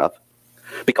 paradoxically enough,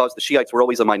 because the Shiites were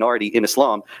always a minority in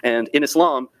Islam, and in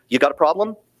Islam, you got a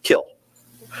problem? Kill.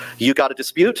 You got a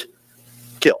dispute?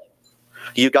 Kill.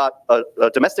 You got a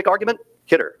domestic argument?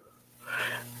 Hit her.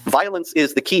 Violence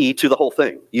is the key to the whole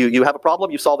thing. You have a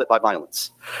problem, you solve it by violence.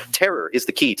 Terror is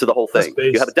the key to the whole thing.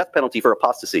 You have a death penalty for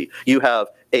apostasy. You have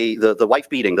the wife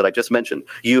beating that I just mentioned.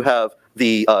 You have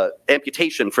the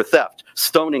amputation for theft,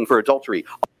 stoning for adultery.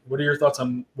 What are your thoughts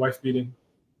on wife beating?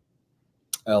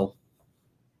 L.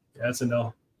 Yeah, it's an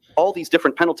L. All these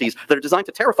different penalties that are designed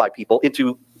to terrify people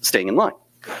into staying in line.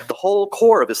 The whole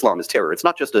core of Islam is terror. It's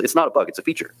not just it's not a bug, it's a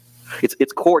feature.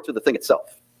 It's core to the thing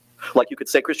itself. Like you could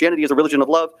say Christianity is a religion of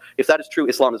love. If that is true,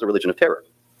 Islam is a religion of terror.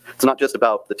 It's not just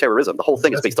about the terrorism. The whole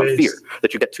thing is based on fear,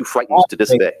 that you get too frightened to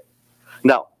disobey.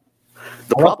 Now,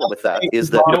 the problem with that is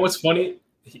that... You know what's funny?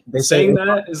 Saying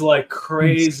that is like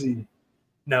crazy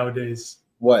nowadays.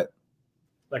 What?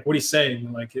 Like what he's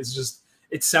saying, like it's just,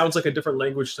 it sounds like a different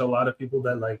language to a lot of people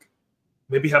that like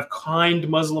maybe have kind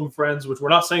Muslim friends, which we're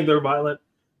not saying they're violent,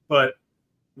 but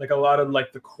like a lot of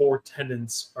like the core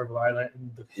tenets are violent and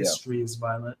the history is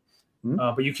violent.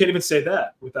 But you can't even say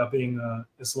that without being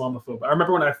Islamophobe. I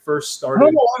remember when I first started. I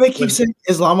don't know why they keep saying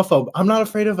Islamophobe. I'm not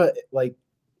afraid of a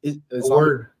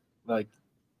word. Like,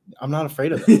 I'm not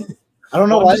afraid of it. I don't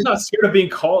know why. I'm just not scared of being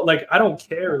called. Like, I don't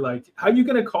care. Like, how are you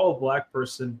gonna call a black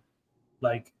person?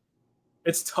 Like,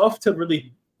 it's tough to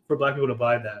really for black people to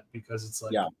buy that because it's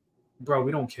like, bro,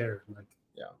 we don't care. Like,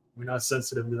 we're not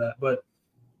sensitive to that. But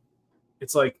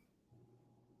it's like,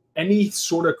 any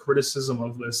sort of criticism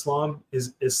of Islam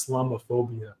is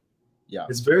Islamophobia. Yeah.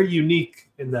 It's very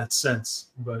unique in that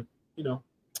sense. But, you know.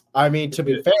 I mean, to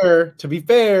be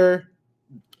fair.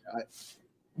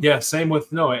 Yeah, same with,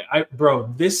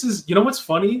 bro, this is, you know what's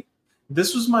funny?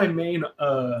 This was my main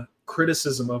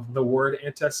criticism of the word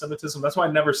anti-Semitism. That's why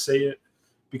I never say it,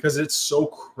 because it's so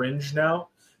cringe now.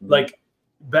 Mm-hmm. Like,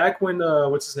 back when,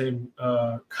 what's his name?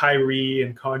 Kyrie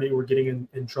and Kanye were getting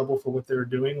in trouble for what they were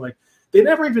doing, like, they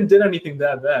never even did anything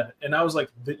that bad. And I was like,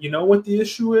 you know what the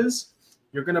issue is?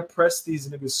 You're going to press these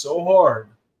niggas so hard.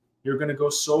 You're going to go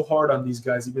so hard on these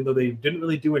guys, even though they didn't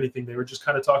really do anything. They were just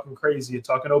kind of talking crazy and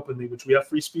talking openly, which we have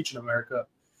free speech in America.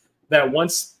 That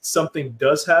once something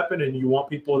does happen and you want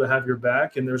people to have your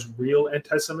back and there's real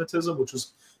anti-Semitism, which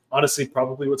is honestly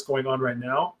probably what's going on right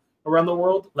now around the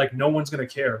world, like no one's going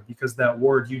to care because that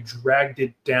word, you dragged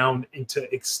it down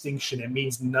into extinction. It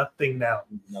means nothing now.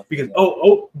 Because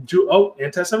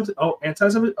anti-Semitic,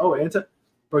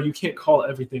 bro, you can't call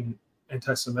everything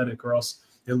anti-Semitic or else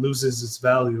it loses its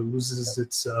value, it loses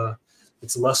its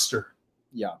luster.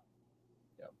 Yeah.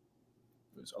 It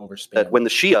was overspent. When the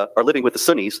Shia are living with the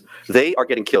Sunnis, they are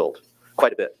getting killed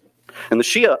quite a bit. And the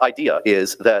Shia idea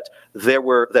is that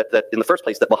that in the first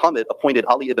place that Muhammad appointed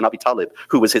Ali ibn Abi Talib,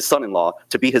 who was his son-in-law,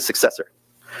 to be his successor.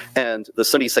 And the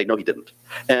Sunnis say no, he didn't.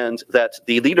 And that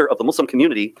the leader of the Muslim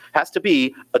community has to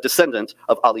be a descendant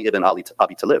of Ali ibn Abi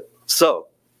Talib. So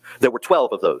there were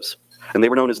 12 of those, and they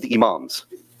were known as the Imams.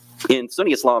 In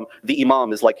Sunni Islam, the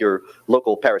Imam is like your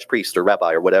local parish priest or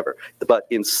rabbi or whatever. But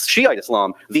in Shiite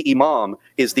Islam, the Imam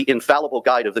is the infallible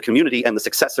guide of the community and the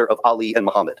successor of Ali and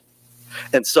Muhammad.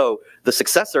 And so the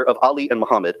successor of Ali and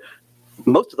Muhammad,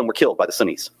 most of them were killed by the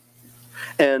Sunnis.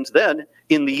 And then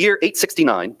in the year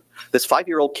 869, this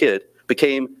 5-year-old kid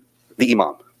became the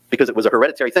Imam because it was a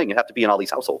hereditary thing. You have to be in Ali's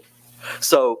household.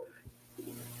 So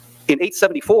in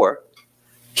 874,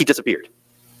 he disappeared.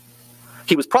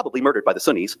 He was probably murdered by the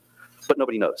Sunnis, but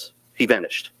nobody knows. He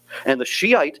vanished. And the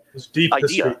Shiite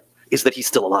idea is that he's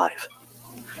still alive.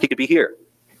 He could be here.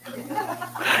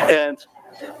 And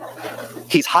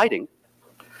he's hiding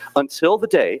until the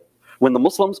day when the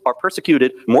Muslims are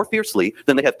persecuted more fiercely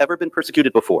than they have ever been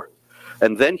persecuted before.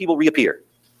 And then he will reappear.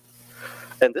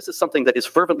 And this is something that is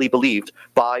fervently believed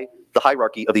by the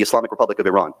hierarchy of the Islamic Republic of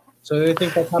Iran. So do they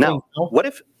think that's happening now? What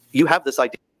if you have this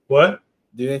idea? What?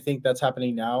 Do they think that's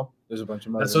happening now? There's a bunch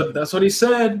of Muslims. That's what he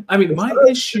said. I mean, my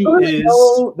issue is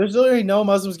there's literally no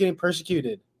Muslims getting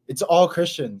persecuted. It's all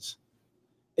Christians.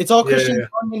 It's all Christians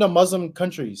going into Muslim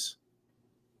countries.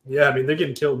 Yeah, I mean they're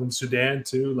getting killed in Sudan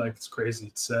too. Like it's crazy.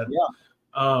 It's sad.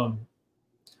 Yeah.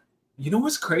 You know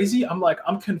what's crazy?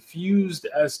 I'm confused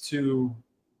as to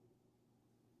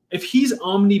if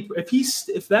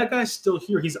if that guy's still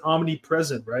here, he's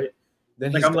omnipresent, right?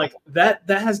 Then Like I'm like that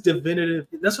has definitive.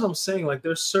 That's what I'm saying. Like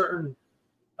there's certain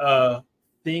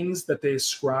things that they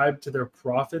ascribe to their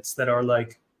prophets that are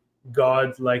like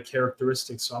God-like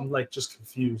characteristics. So I'm like just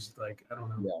confused. Like I don't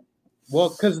know. Yeah. Well,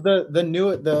 because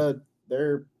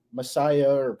their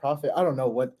Messiah or prophet, I don't know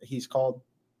what he's called,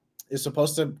 is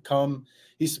supposed to come.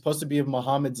 He's supposed to be of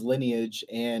Muhammad's lineage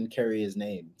and carry his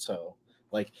name. So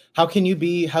like, how can you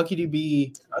be?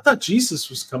 I thought Jesus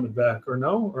was coming back, or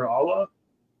no, or Allah.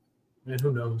 Man,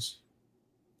 who knows?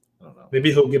 I don't know.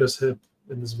 Maybe he'll get us hip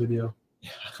in this video.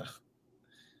 Yeah.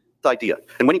 Idea.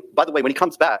 And by the way, when he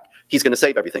comes back, he's going to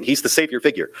save everything. He's the savior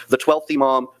figure, the 12th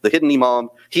Imam, the hidden Imam.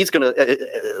 He's going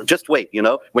to just wait.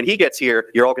 When he gets here,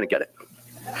 you're all going to get it.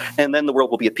 And then the world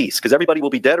will be at peace because everybody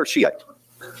will be dead or Shiite.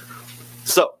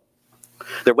 So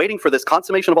they're waiting for this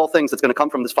consummation of all things that's going to come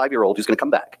from this 5-year-old who's going to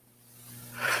come back.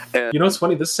 And You know what's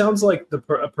funny? This sounds like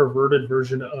a perverted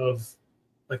version of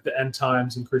like the end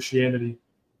times in Christianity.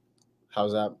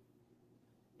 How's that?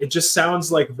 It just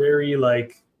sounds like very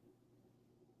like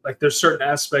there's certain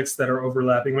aspects that are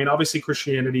overlapping. I mean, obviously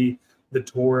Christianity, the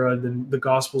Torah, then the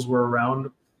Gospels were around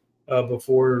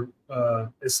before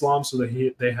Islam, so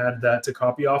they had that to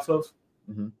copy off of.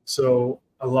 Mm-hmm. So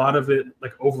a lot of it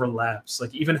like overlaps.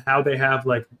 Like even how they have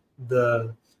like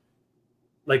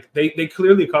they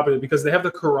clearly copied it because they have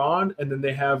the Quran and then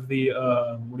they have the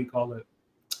what do you call it?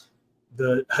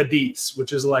 The Hadiths,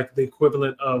 which is like the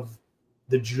equivalent of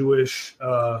the Jewish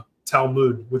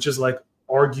Talmud, which is like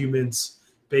arguments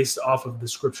based off of the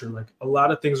scripture. Like a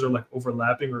lot of things are like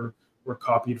overlapping or were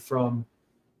copied from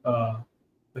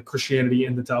like Christianity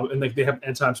and the Talmud, and like they have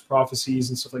end times prophecies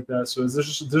and stuff like that. So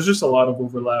there's just a lot of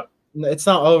overlap. It's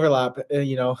not overlap.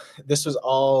 This was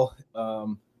all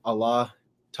Allah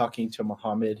talking to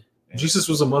Muhammad. Jesus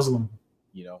was a Muslim.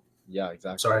 Yeah,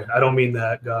 exactly. Sorry, I don't mean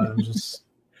that, God. I'm just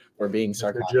We're being a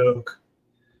sarcastic. joke.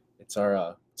 It's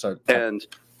our and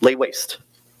lay waste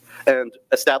and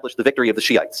establish the victory of the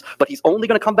Shiites. But he's only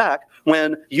going to come back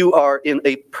when you are in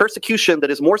a persecution that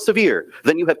is more severe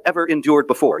than you have ever endured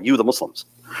before, you the Muslims.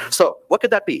 So what could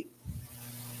that be?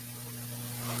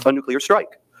 A nuclear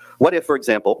strike. What if, for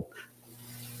example,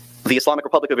 the Islamic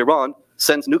Republic of Iran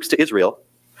sends nukes to Israel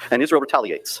and Israel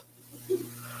retaliates?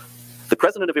 The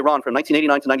president of Iran from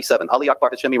 1989 to 97, Ali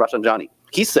Akbar Hashemi Rafsanjani,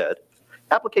 he said,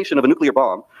 application of a nuclear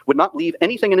bomb would not leave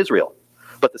anything in Israel,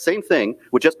 but the same thing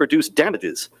would just produce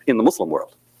damages in the Muslim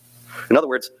world. In other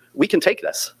words, we can take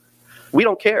this. We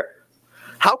don't care.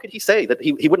 How could he say that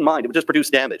he wouldn't mind? It would just produce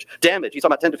damage. Damage, he's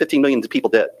talking about 10 to 15 million people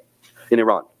dead in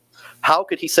Iran. How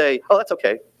could he say, oh, that's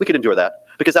okay, we could endure that,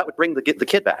 because that would bring the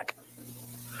kid back.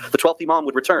 The 12th Imam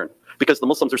would return because the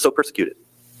Muslims are so persecuted.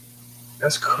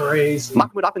 That's crazy.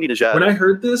 Mahmoud Ahmadinejad. When I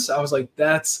heard this, I was like,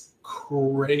 that's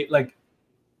great. Like,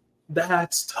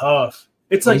 that's tough.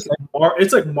 It's like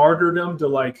martyrdom to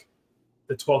like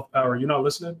the 12th power. You not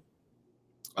listening?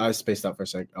 I spaced out for a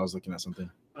sec. I was looking at something.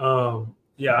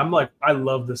 Yeah, I'm like, I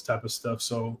love this type of stuff.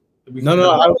 So I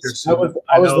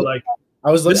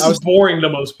was boring to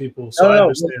most people. So I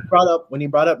understand. When he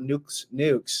brought up nukes.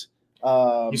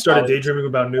 You started daydreaming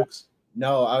about nukes?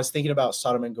 No, I was thinking about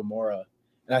Sodom and Gomorrah,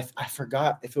 and I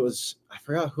forgot who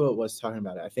it was talking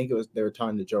about it. I think they were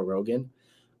talking to Joe Rogan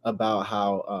about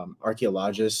how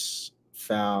archaeologists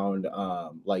found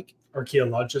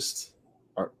archaeologists.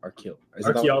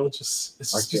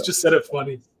 Archaeologists. You just said it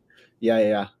funny.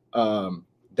 Yeah.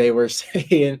 They were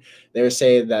saying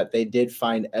that they did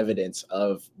find evidence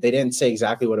of. They didn't say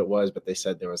exactly what it was, but they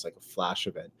said there was like a flash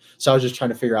event. So I was just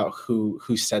trying to figure out who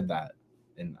said that,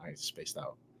 and I spaced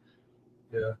out.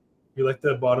 Yeah, you like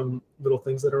the bottom little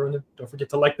things that are in it. Don't forget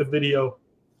to like the video.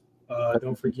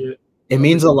 Don't forget. It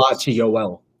means a lot to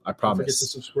Yoel. I promise. Don't forget to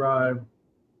subscribe.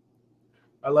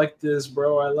 I like this,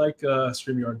 bro. I like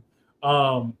StreamYard.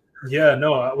 Yeah,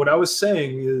 no. What I was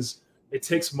saying is, it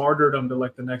takes martyrdom to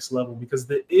like the next level, because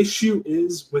the issue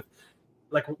is with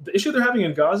like the issue they're having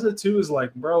in Gaza too is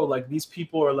like, bro, like these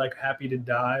people are like happy to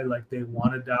die, like they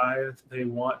want to die, they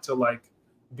want to like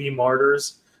be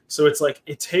martyrs. So it's like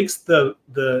it takes the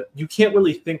you can't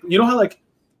really think. You know how like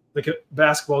a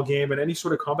basketball game and any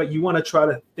sort of combat, you want to try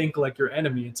to think like your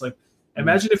enemy. It's like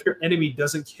imagine if your enemy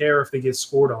doesn't care if they get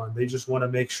scored on. They just want to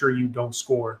make sure you don't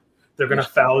score. They're going to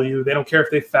foul you. They don't care if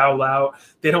they foul out.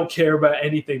 They don't care about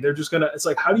anything. They're just going to, it's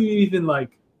like, how do you even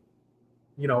like,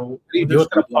 you know, they're just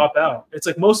going to pop out. It's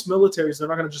like most militaries, they're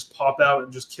not going to just pop out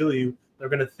and just kill you. They're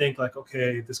going to think like,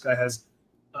 okay, this guy has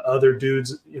other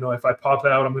dudes. You know, if I pop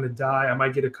out, I'm going to die. I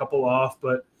might get a couple off,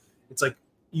 but it's like,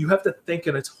 you have to think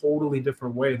in a totally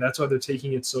different way. That's why they're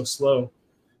taking it so slow.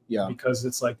 Yeah. Because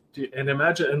it's like, and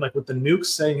imagine, and like with the nukes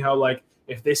saying how like,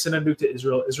 if they send a nuke to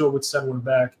Israel, Israel would send one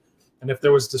back. And if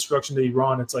there was destruction to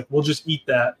Iran, it's like, we'll just eat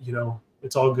that, you know,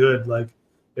 it's all good. Like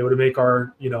it would make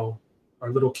our, you know,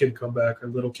 our little kid come back, our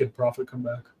little kid prophet come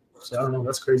back. So I don't know.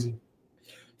 That's crazy.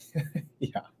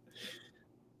 Yeah.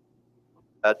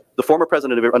 The former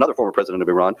president of another former president of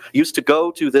Iran used to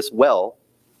go to this well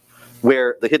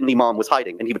where the hidden imam was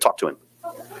hiding, and he would talk to him.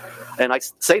 And I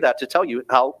say that to tell you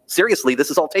how seriously this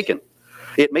is all taken.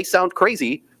 It may sound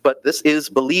crazy, but this is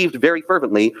believed very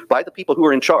fervently by the people who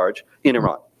are in charge in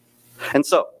Iran. And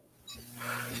so,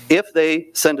 if they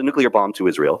send a nuclear bomb to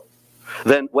Israel,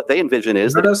 then what they envision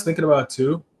is what I was thinking about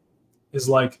too is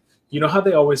like, you know how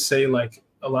they always say like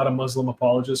a lot of Muslim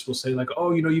apologists will say like,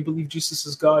 oh, you know, you believe Jesus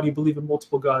is God, you believe in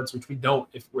multiple gods, which we don't.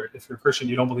 If you're Christian,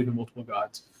 you don't believe in multiple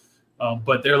gods.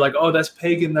 But they're like, oh, that's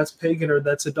pagan, or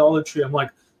that's idolatry. I'm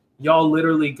like, y'all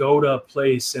literally go to a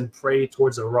place and pray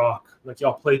towards a rock. Like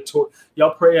y'all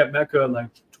pray at Mecca like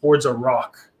towards a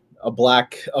rock. A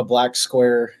black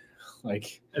square,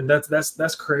 like. And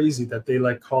that's crazy that they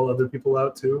like call other people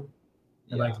out too.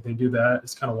 And like they do that.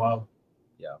 It's kind of wild.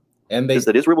 Yeah. And they is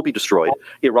that Israel will be destroyed,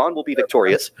 Iran will be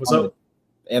victorious. What's up?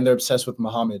 And they're obsessed with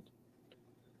Muhammad.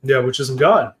 Yeah, which isn't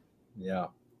God. Yeah.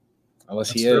 Unless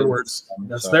That's he their is. words.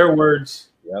 That's their words.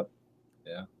 Yep.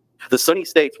 Yeah. The Sunni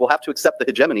states will have to accept the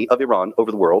hegemony of Iran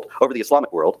over the world, over the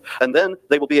Islamic world, and then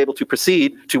they will be able to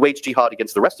proceed to wage jihad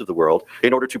against the rest of the world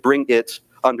in order to bring it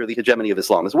under the hegemony of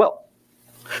Islam as well.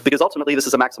 Because ultimately, this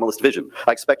is a maximalist vision.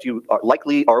 I expect you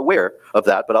likely are aware of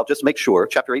that, but I'll just make sure.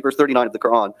 Chapter 8, verse 39 of the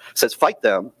Quran says, fight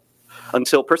them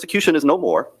until persecution is no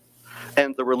more,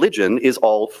 and the religion is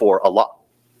all for Allah.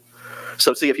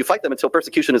 So see, if you fight them until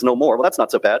persecution is no more, well, that's not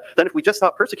so bad. Then if we just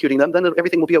stop persecuting them, then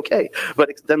everything will be okay.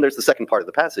 But then there's the second part of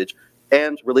the passage,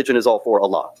 and religion is all for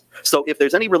Allah. So if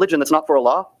there's any religion that's not for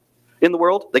Allah in the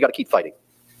world, they got to keep fighting.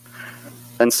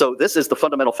 And so this is the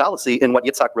fundamental fallacy in what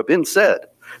Yitzhak Rabin said,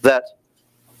 that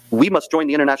we must join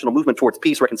the international movement towards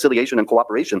peace, reconciliation, and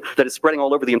cooperation that is spreading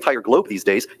all over the entire globe these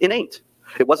days. It ain't.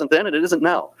 It wasn't then, and it isn't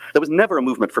now. There was never a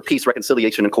movement for peace,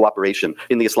 reconciliation, and cooperation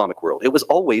in the Islamic world. It was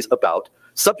always about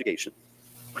subjugation,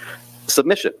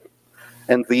 submission,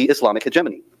 and the Islamic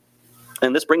hegemony.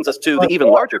 And this brings us to the even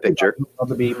larger picture.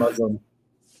 To be Muslim.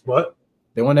 What?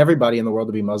 They want everybody in the world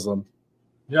to be Muslim.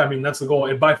 Yeah, I mean that's the goal,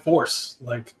 and by force,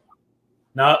 like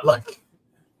not like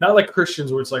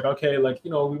Christians where it's like, okay, like,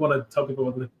 you know, we want to tell people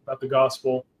about the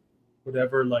gospel,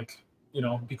 whatever, like, you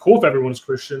know, it'd be cool if everyone is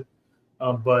Christian,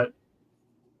 but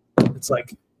it's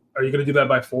like, are you going to do that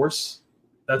by force?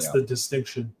 That's the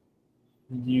distinction.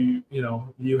 You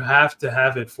know, you have to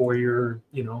have it for your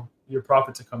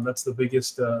prophet to come. That's the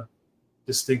biggest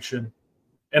distinction.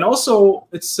 And also,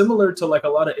 it's similar to like a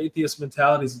lot of atheist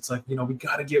mentalities. It's like, you know, we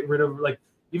got to get rid of, like,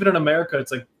 even in America,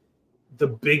 it's like the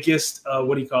biggest,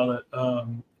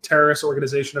 terrorist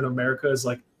organization in America is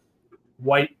like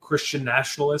white Christian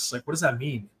nationalists. Like, what does that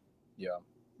mean? Yeah.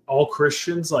 All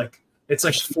Christians? Like, it's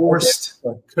like forced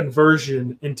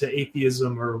conversion into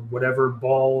atheism or whatever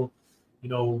ball, you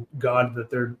know, God that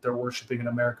they're worshiping in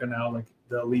America now, like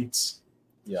the elites.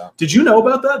 Yeah. Did you know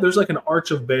about that? There's like an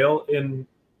Arch of Baal in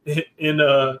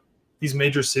these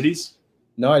major cities.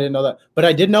 No, I didn't know that. But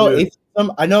I did know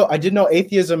atheism. I did know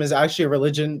atheism is actually a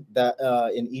religion that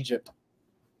in Egypt.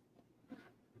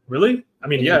 Really? I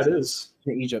mean, it is.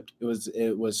 In Egypt.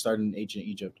 It was started in ancient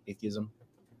Egypt, atheism.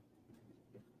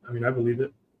 I mean, I believe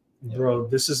it. Yeah. Bro,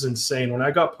 this is insane. When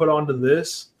I got put onto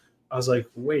this, I was like,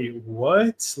 wait,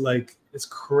 what? Like, it's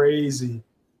crazy.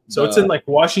 So it's in like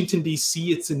Washington,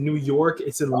 D.C., it's in New York,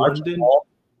 it's in London.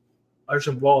 Arch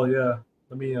of Baal, yeah.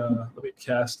 Let me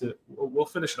cast it. We'll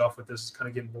finish it off with this. It's kind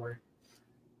of getting boring.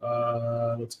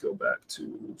 Let's go back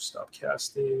to stop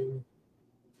casting.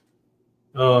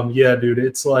 Yeah, dude,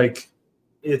 it's like,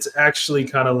 it's actually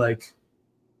kind of like,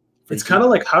 it's kind of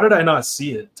like, how did I not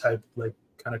see it type, like,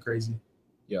 kind of crazy.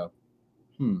 Yeah.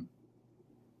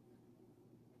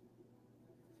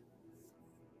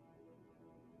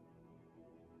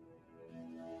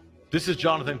 This is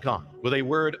Jonathan Kahn with a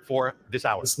word for this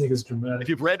hour. This nigga's dramatic. If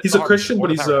you've read he's The a Christian,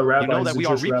 Harvest but he's a rabbi. you know He's that a we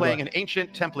are Jewish replaying rabbi. an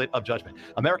ancient template of judgment.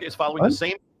 America is following the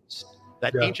same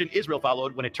that ancient Israel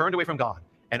followed when it turned away from God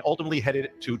and ultimately headed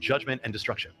to judgment and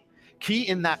destruction. Key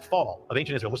in that fall of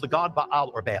ancient Israel was the god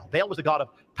Baal or Baal. Baal was the god of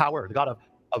power, the god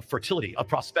of fertility, of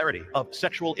prosperity, of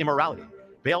sexual immorality.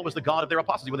 Baal was the god of their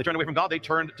apostasy. When they turned away from God, they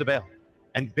turned to Baal.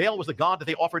 And Baal was the god that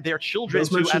they offered their children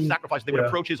to as sacrifice. They would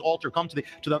approach his altar, come to they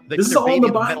put their baby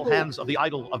in the metal hands of the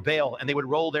idol of Baal, and they would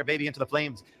roll their baby into the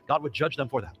flames. God would judge them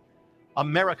for that.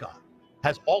 America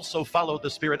has also followed the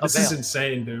spirit of Baal. This is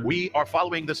insane, dude. We are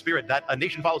following the spirit that a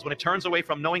nation follows when it turns away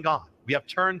from knowing God. We have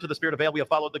turned to the spirit of Baal. We have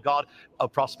followed the god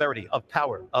of prosperity, of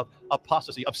power, of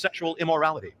apostasy, of sexual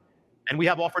immorality. And we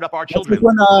have offered up our children.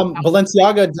 That's like when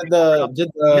Balenciaga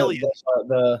did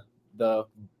the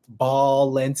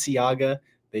Balenciaga.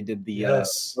 They did the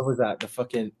what was that? The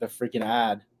freaking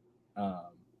ad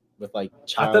with like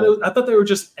child. I thought they were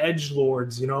just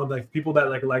edgelords, you know, like people that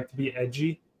like to be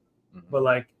edgy. But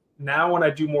like now when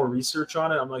I do more research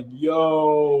on it, I'm like,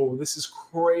 yo, this is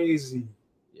crazy.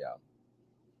 Yeah.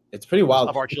 It's pretty wild.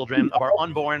 Of our children, of our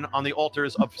unborn on the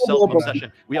altars of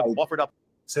self-obsession. We have offered up.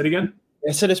 Say it again.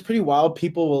 I said it's pretty wild.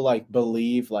 People will like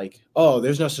believe like, oh,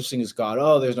 there's no such thing as God.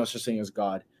 Oh, there's no such thing as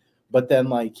God. But then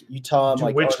like you tell them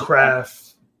like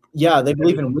witchcraft. Yeah, they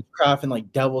believe in witchcraft and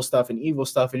like devil stuff and evil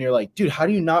stuff, and you're like, dude, how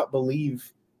do you not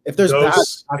believe if there's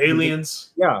ghosts,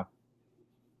 aliens? Yeah,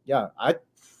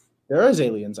 there is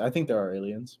aliens. I think there are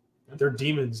aliens. They're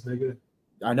demons, nigga.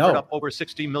 I know. Up over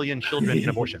 60 million children in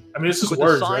abortion. I mean, it's just Could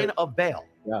words, the sign right? of Baal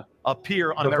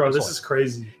appear on Bro, American this soil? is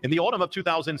crazy. In the autumn of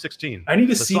 2016, I need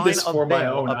to see this sign for of my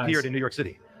Baal own appeared eyes. in New York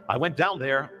City. I went down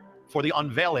there for the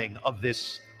unveiling of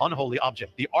this unholy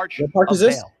object, the Arch What park of is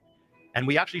this? Baal. And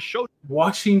we actually showed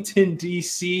Washington,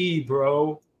 D.C.,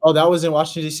 bro. Oh, that was in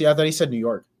Washington, D.C. I thought he said New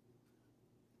York.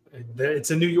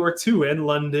 It's in New York too, and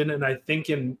London, and I think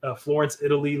in Florence,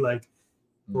 Italy. Like,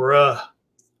 bruh.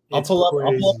 I'll pull up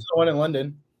the one in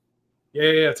London.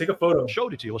 Yeah. Take a photo.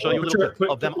 Showed it to you. We'll show you a little bit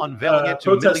of them unveiling it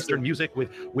to Middle Eastern music with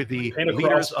the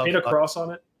leaders of paint a cross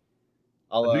on it.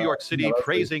 New York City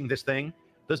praising this thing.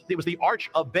 It was the Arch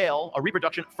of Baal, a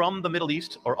reproduction from the Middle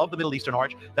East or of the Middle Eastern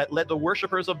Arch that led the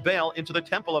worshippers of Baal into the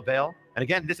temple of Baal. And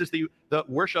again, this is the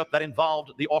worship that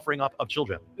involved the offering up of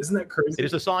children. Isn't that crazy? It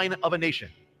is a sign of a nation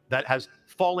that has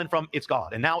fallen from its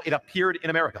God. And now it appeared in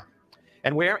America.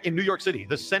 And where? In New York City,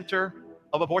 the center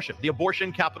of abortion, the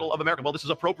abortion capital of America. Well, this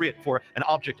is appropriate for an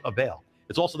object of Baal.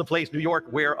 It's also the place, New York,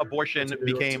 where abortion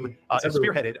became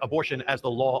spearheaded, abortion as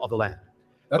the law of the land.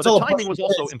 But the timing was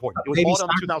also important. It was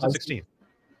autumn 2016.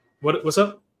 What's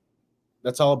up?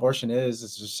 That's all abortion is.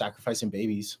 It's just sacrificing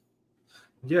babies.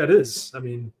 Yeah, it is. I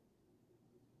mean,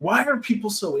 why are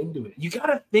people so into it? You got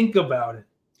to think about it.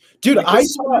 Dude, like,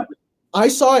 I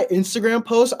saw an Instagram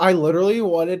post. I literally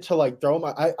wanted to like throw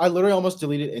I literally almost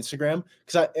deleted Instagram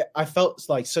because I felt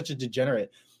like such a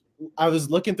degenerate. I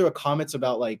was looking through comments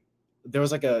about like there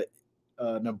was like an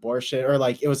abortion or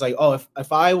like it was like, oh,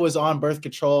 if I was on birth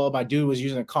control, my dude was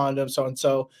using a condom, so and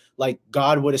so, like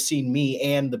God would have seen me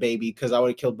and the baby because I would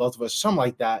have killed both of us, something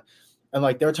like that. And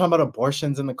like they were talking about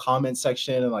abortions in the comment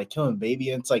section and like killing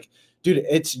baby, and it's like, dude,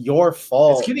 it's your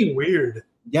fault. It's getting weird.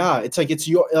 Yeah, it's like it's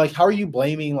your like how are you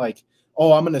blaming like,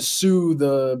 oh, I'm gonna sue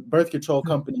the birth control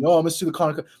company, oh, I'm gonna sue the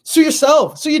condom, sue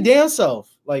yourself, sue your damn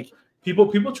self. Like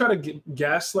people try to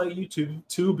gaslight you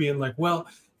too, being like, well,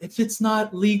 if it's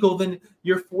not legal, then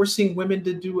you're forcing women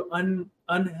to do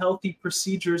unhealthy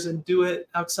procedures and do it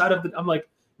outside of the. I'm like,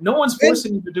 no one's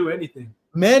forcing you to do anything.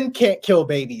 Men can't kill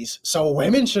babies, so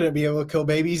women shouldn't be able to kill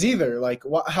babies either. Like,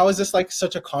 how is this like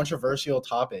such a controversial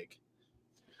topic?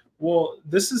 Well,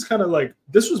 this is kind of like,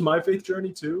 this was my faith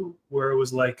journey too, where it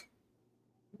was like,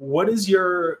 what is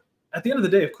your, at the end of the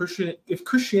day, if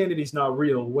Christianity is not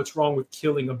real, what's wrong with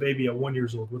killing a baby at 1 year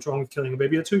old? What's wrong with killing a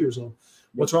baby at 2 years old?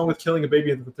 What's wrong with killing a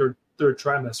baby in the third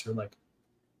trimester? Like,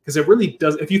 because it really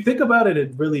does. If you think about it,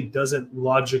 it really doesn't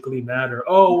logically matter.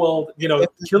 Oh well, you know,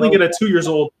 killing it at 2 years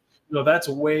old, you know, that's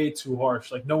way too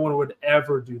harsh. Like, no one would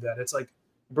ever do that. It's like,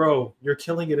 bro, you're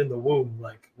killing it in the womb.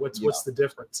 Like, what's the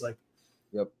difference? Like,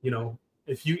 you know,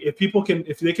 if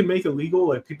they can make it legal,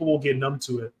 like people will get numb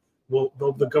to it. Well,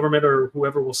 the government or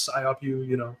whoever will psyop you,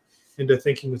 you know, into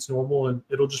thinking it's normal, and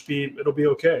it'll be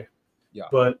okay. Yeah.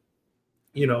 But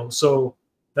you know, so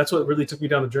that's what really took me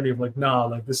down the journey of like, nah,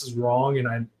 like this is wrong,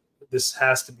 and this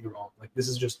has to be wrong. Like this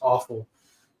is just awful,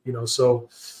 you know. So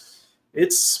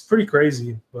it's pretty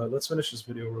crazy. But let's finish this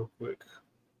video real quick.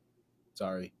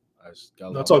 Sorry, I just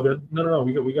got. That's all good. No.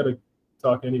 We got to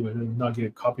talk anyway and not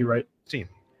get copyright. And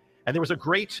there was a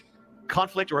great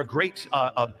conflict or a great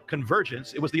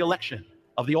convergence. It was the election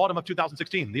of the autumn of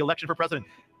 2016, the election for president,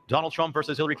 Donald Trump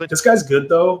versus Hillary Clinton. This guy's good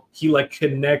though. He like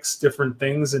connects different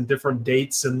things and different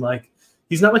dates, and like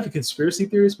he's not like a conspiracy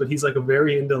theorist, but he's like a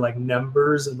very into like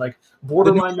numbers and like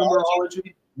borderline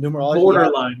numerology.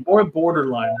 Borderline, more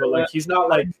borderline, but like he's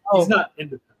not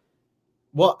independent.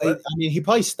 Well, I mean, he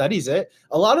probably studies it.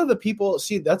 A lot of the people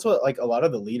see that's what like a lot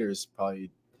of the leaders probably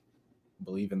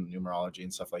believe in numerology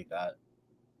and stuff like that.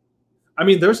 I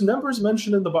mean, there's numbers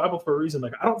mentioned in the Bible for a reason.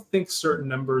 Like, I don't think certain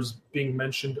numbers being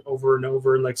mentioned over and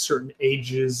over, like certain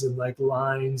ages and like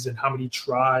lines and how many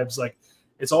tribes, like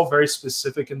it's all very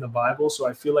specific in the Bible. So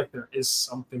I feel like there is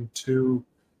something to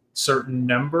certain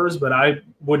numbers, but I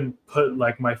wouldn't put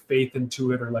like my faith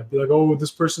into it or like be like, oh,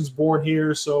 this person's born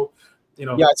here. So, you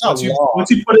know, it's once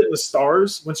you put it in the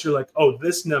stars, once you're like, oh,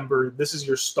 this number, this is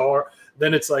your star,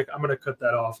 then it's like, I'm going to cut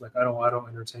that off. Like, I don't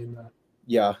entertain that.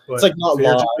 Yeah, But it's like not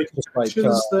law. It's like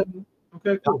then,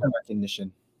 okay, cool.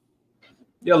 recognition.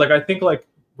 Yeah, like I think like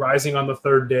rising on the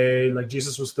third day, like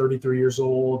Jesus was 33 years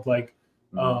old, like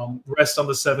rest on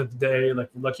the seventh day, like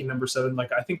lucky number 7.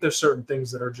 Like I think there's certain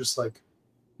things that are just like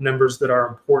numbers that are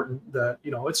important that,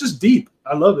 you know, it's just deep.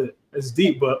 I love it. It's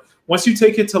deep. But once you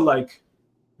take it to like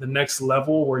the next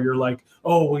level where you're like,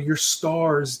 oh, well, your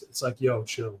stars, it's like, yo,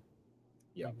 chill.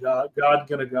 Yeah. God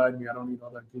gonna guide me. I don't need all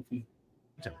that goofy.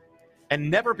 And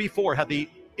never before had the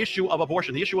issue of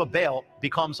abortion, the issue of bail,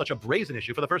 become such a brazen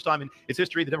issue. For the first time in its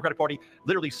history, the Democratic Party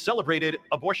literally celebrated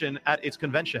abortion at its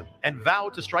convention and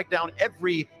vowed to strike down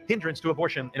every hindrance to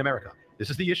abortion in America. This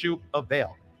is the issue of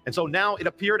bail. And so now it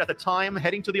appeared at the time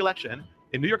heading to the election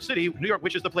in New York City,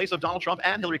 which is the place of Donald Trump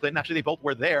and Hillary Clinton. Actually, they both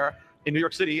were there in New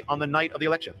York City on the night of the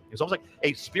election. It's almost like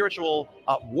a spiritual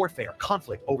warfare,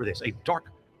 conflict over this, a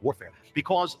dark warfare,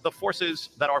 because the forces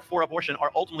that are for abortion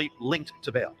are ultimately linked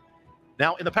to bail.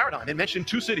 Now, in the paradigm, they mentioned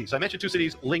 2 cities. I mentioned 2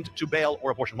 cities linked to bail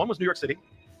or abortion. One was New York City,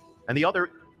 and the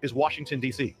other is Washington,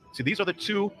 D.C. See, these are the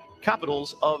 2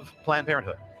 capitals of Planned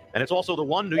Parenthood. And it's also the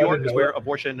one, New York is where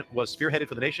abortion was spearheaded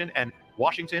for the nation, and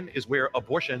Washington is where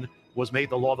abortion was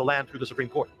made the law of the land through the Supreme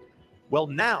Court. Well,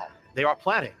 now they are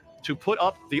planning to put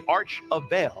up the Arch of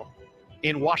Baal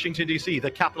in Washington, D.C., the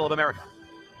capital of America.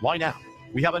 Why now?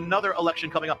 We have another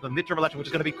election coming up, the midterm election, which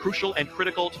is going to be crucial and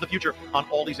critical to the future on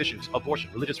all these issues: abortion,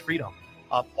 religious freedom,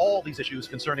 all these issues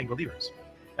concerning believers.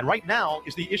 And right now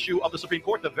is the issue of the Supreme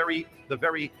Court, the very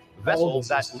vessel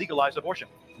that legalized abortion.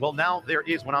 Well, now there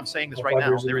is, when I'm saying this right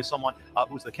now, there is someone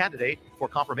who's the candidate for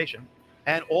confirmation,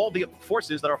 and all the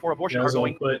forces that are for abortion are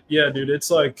going. But yeah, dude, it's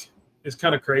like, it's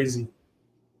kind of crazy.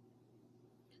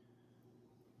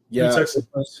 Yeah,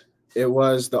 it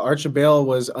was the Arch of Baal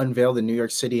was unveiled in New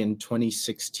York City in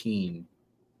 2016.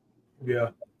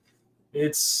 Yeah,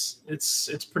 it's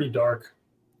pretty dark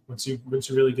once you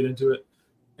really get into it,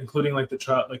 including like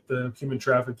the human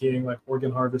trafficking, like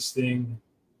organ harvesting,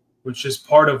 which is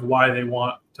part of why they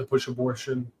want to push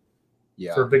abortion.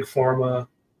 Yeah, for big pharma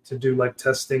to do like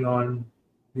testing on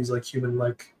these like human,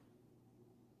 like,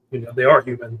 you know, they are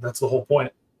human. That's the whole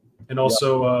point. And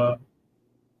also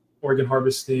organ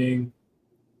harvesting.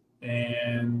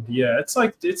 And yeah, it's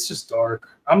like, it's just dark.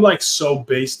 I'm like so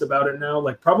based about it now.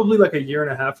 Like probably like a year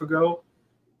and a half ago,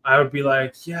 I would be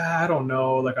like, yeah, I don't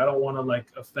know. Like, I don't want to like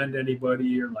offend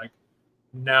anybody, or like,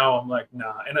 now I'm like,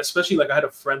 nah. And especially like I had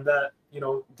a friend that, you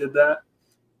know, did that.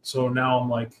 So now I'm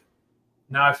like,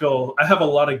 now I have a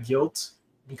lot of guilt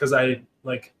because I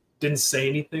like didn't say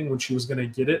anything when she was going to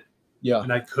get it. Yeah.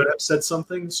 And I could have said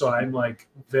something. So I'm like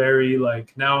very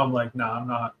like, now I'm like, nah, I'm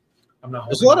not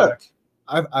There's a lot back.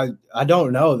 I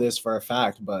don't know this for a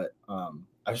fact, but I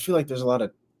just feel like there's a lot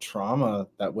of trauma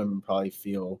that women probably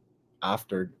feel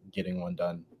after getting one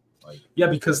done. Like, yeah,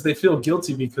 because they feel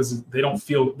guilty because they don't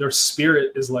feel, their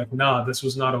spirit is like, nah, this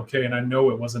was not okay, and I know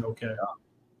it wasn't okay.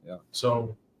 Yeah.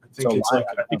 So I think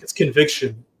I think it's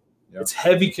conviction. Yeah. It's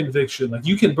heavy conviction. Like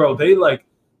you can, bro. They like,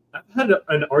 I've had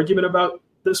an argument about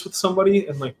this with somebody,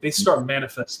 and like they start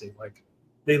manifesting. Like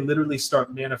they literally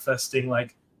start manifesting.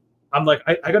 Like I'm like,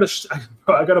 I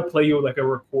gotta play you like a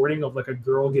recording of like a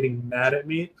girl getting mad at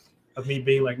me, of me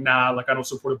being like, nah, like I don't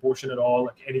support abortion at all,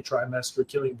 like any trimester,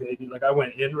 killing baby. Like I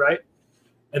went in, right?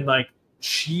 And like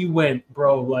she went,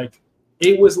 bro, like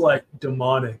it was like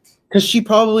demonic. Because she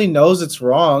probably knows it's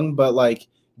wrong, but like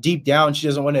deep down, she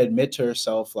doesn't want to admit to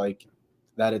herself like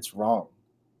that it's wrong.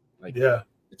 Like, yeah,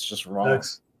 it's just wrong.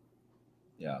 Thanks.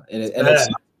 Yeah, and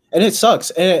it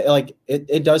sucks. And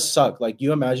it does suck. Like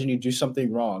you imagine you do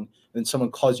something wrong, and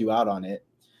someone calls you out on it,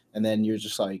 and then you're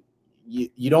just like,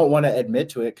 you don't want to admit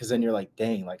to it because then you're like,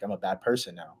 dang, like I'm a bad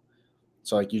person now.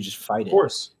 So like you just fight it.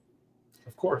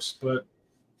 Of course, but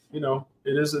you know,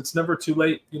 it's never too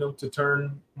late, you know, to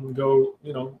turn and go,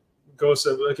 you know, Ghost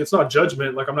said, like, it's not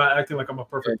judgment. Like, I'm not acting like I'm a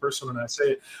perfect person when I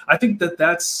say it. I think that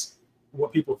that's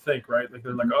what people think, right? Like,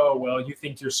 they're like, oh, well, you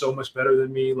think you're so much better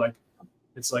than me. Like,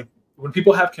 it's like when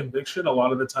people have conviction, a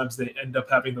lot of the times they end up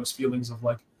having those feelings of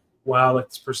like, wow, like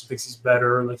this person thinks he's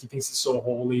better. Like, he thinks he's so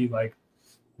holy. Like,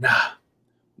 nah.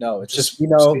 No, it's just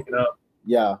speaking up.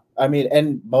 Yeah. I mean,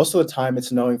 and most of the time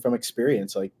it's knowing from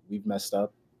experience, like we've messed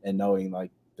up and knowing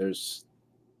like there's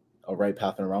a right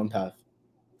path and a wrong path.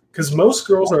 Because most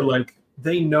girls are like,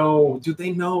 they know,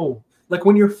 like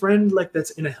when your friend like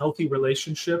that's in a healthy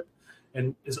relationship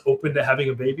and is open to having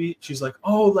a baby, she's like,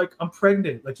 oh, like I'm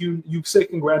pregnant. Like you say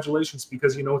congratulations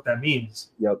because you know what that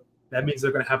means. Yep. That means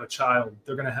they're going to have a child.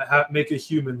 They're going to make a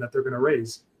human that they're going to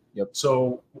raise. Yep.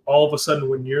 So all of a sudden,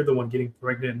 when you're the one getting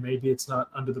pregnant, maybe it's not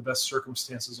under the best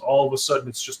circumstances. All of a sudden,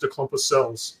 it's just a clump of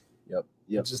cells. Yep.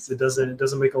 It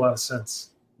doesn't make a lot of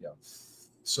sense. Yeah.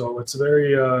 So it's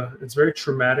very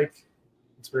traumatic.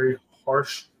 It's very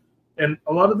harsh, and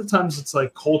a lot of the times it's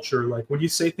like culture. Like when you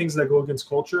say things that go against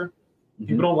culture,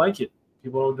 people don't like it.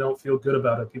 People don't feel good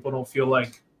about it. People don't feel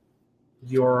like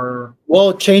you're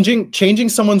changing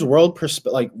someone's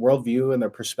worldview and their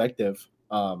perspective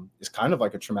is kind of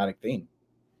like a traumatic thing.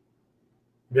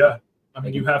 Yeah. I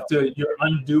mean, you're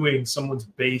undoing someone's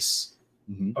base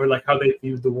or like how they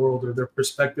view the world or their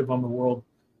perspective on the world,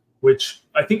 which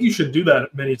I think you should do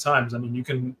that many times. I mean, you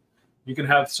can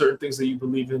have certain things that you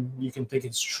believe in. You can think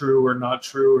it's true or not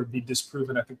true or be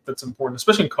disproven. I think that's important,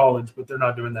 especially in college, but they're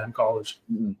not doing that in college.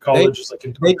 College is like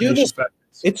they do this.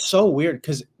 It's so weird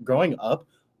because growing up,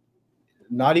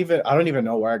 I don't even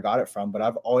know where I got it from, but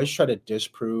I've always tried to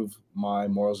disprove my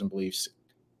morals and beliefs.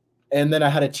 And then I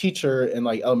had a teacher in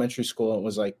like elementary school, and it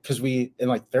was like, because we in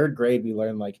like third grade we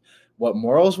learned like what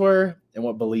morals were and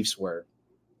what beliefs were.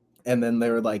 And then they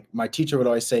were like, my teacher would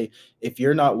always say, if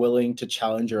you're not willing to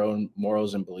challenge your own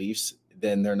morals and beliefs,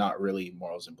 then they're not really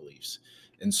morals and beliefs.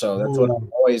 And so that's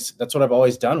what I've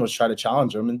always done, was try to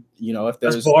challenge them. And you know, if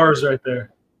there's that's bars right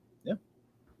there. Yeah.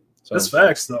 So that's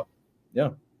facts though.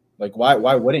 Yeah. Like why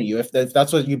wouldn't you? If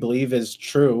that's what you believe is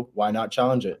true, why not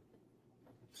challenge it?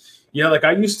 Yeah, like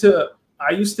I used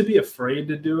to be afraid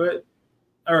to do it.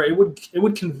 Or it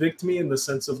would convict me in the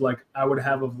sense of like I would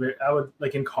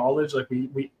like in college, like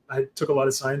I took a lot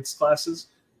of science classes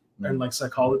and like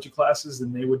psychology classes,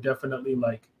 and they would definitely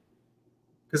like,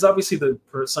 because obviously the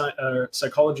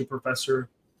psychology professor,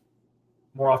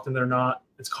 more often than not,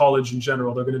 it's college in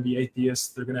general, they're going to be atheists,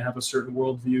 they're going to have a certain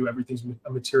worldview, everything's a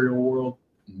material world.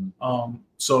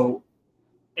 So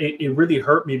it really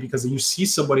hurt me because you see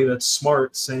somebody that's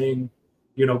smart saying,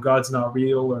 you know, God's not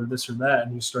real or this or that,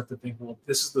 and you start to think, well,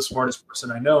 this is the smartest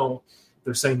person I know.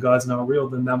 They're saying God's not real,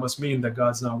 then that must mean that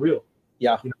God's not real.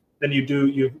 Yeah. You know, then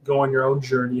you go on your own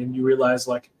journey and you realize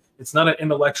like it's not an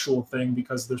intellectual thing,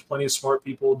 because there's plenty of smart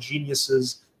people,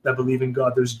 geniuses that believe in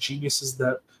God. There's geniuses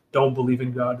that don't believe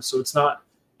in God. So it's not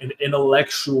an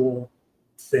intellectual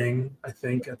thing. I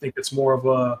think it's more of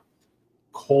a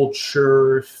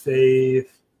culture,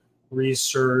 faith,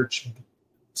 research,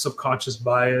 subconscious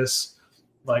bias.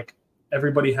 Like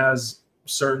everybody has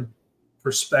certain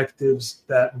perspectives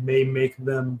that may make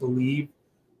them believe,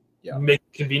 make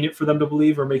it convenient for them to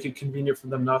believe, or make it convenient for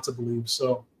them not to believe.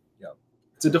 So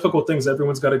it's a difficult thing.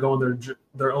 Everyone's got to go on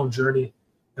their own journey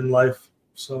in life.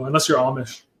 So unless you're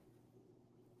Amish.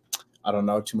 I don't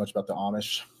know too much about the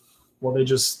Amish. Well,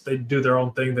 they do their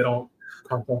own thing. They don't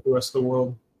contact the rest of the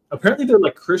world. Apparently they're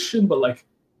like Christian, but like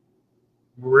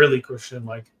really Christian,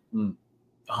 like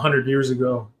 100 years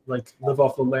ago, like live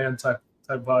off the land type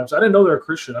vibes. I didn't know they were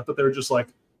Christian. I thought they were just like,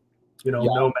 you know,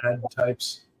 nomad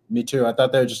types. Me too. I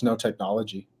thought they were just no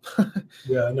technology.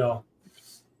 Yeah, no,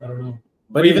 I don't know.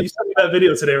 But you sent me that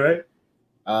video today, right?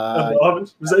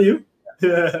 Was that you?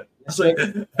 Yeah. It's like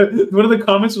one of the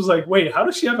comments was like, "Wait, how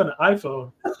does she have an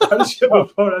iPhone? How does she have a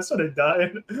phone?" I started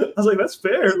dying. I was like, "That's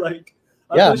fair." Like,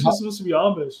 I thought she's supposed to be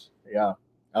Amish. Yeah,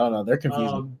 I don't know. They're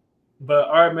confusing. But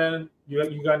all right, man.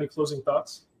 You got any closing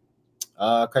thoughts?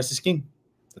 Christ is King.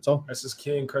 That's all. Christ is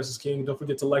King. Christ is King. Don't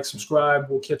forget to like, subscribe.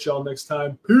 We'll catch y'all next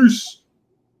time. Peace.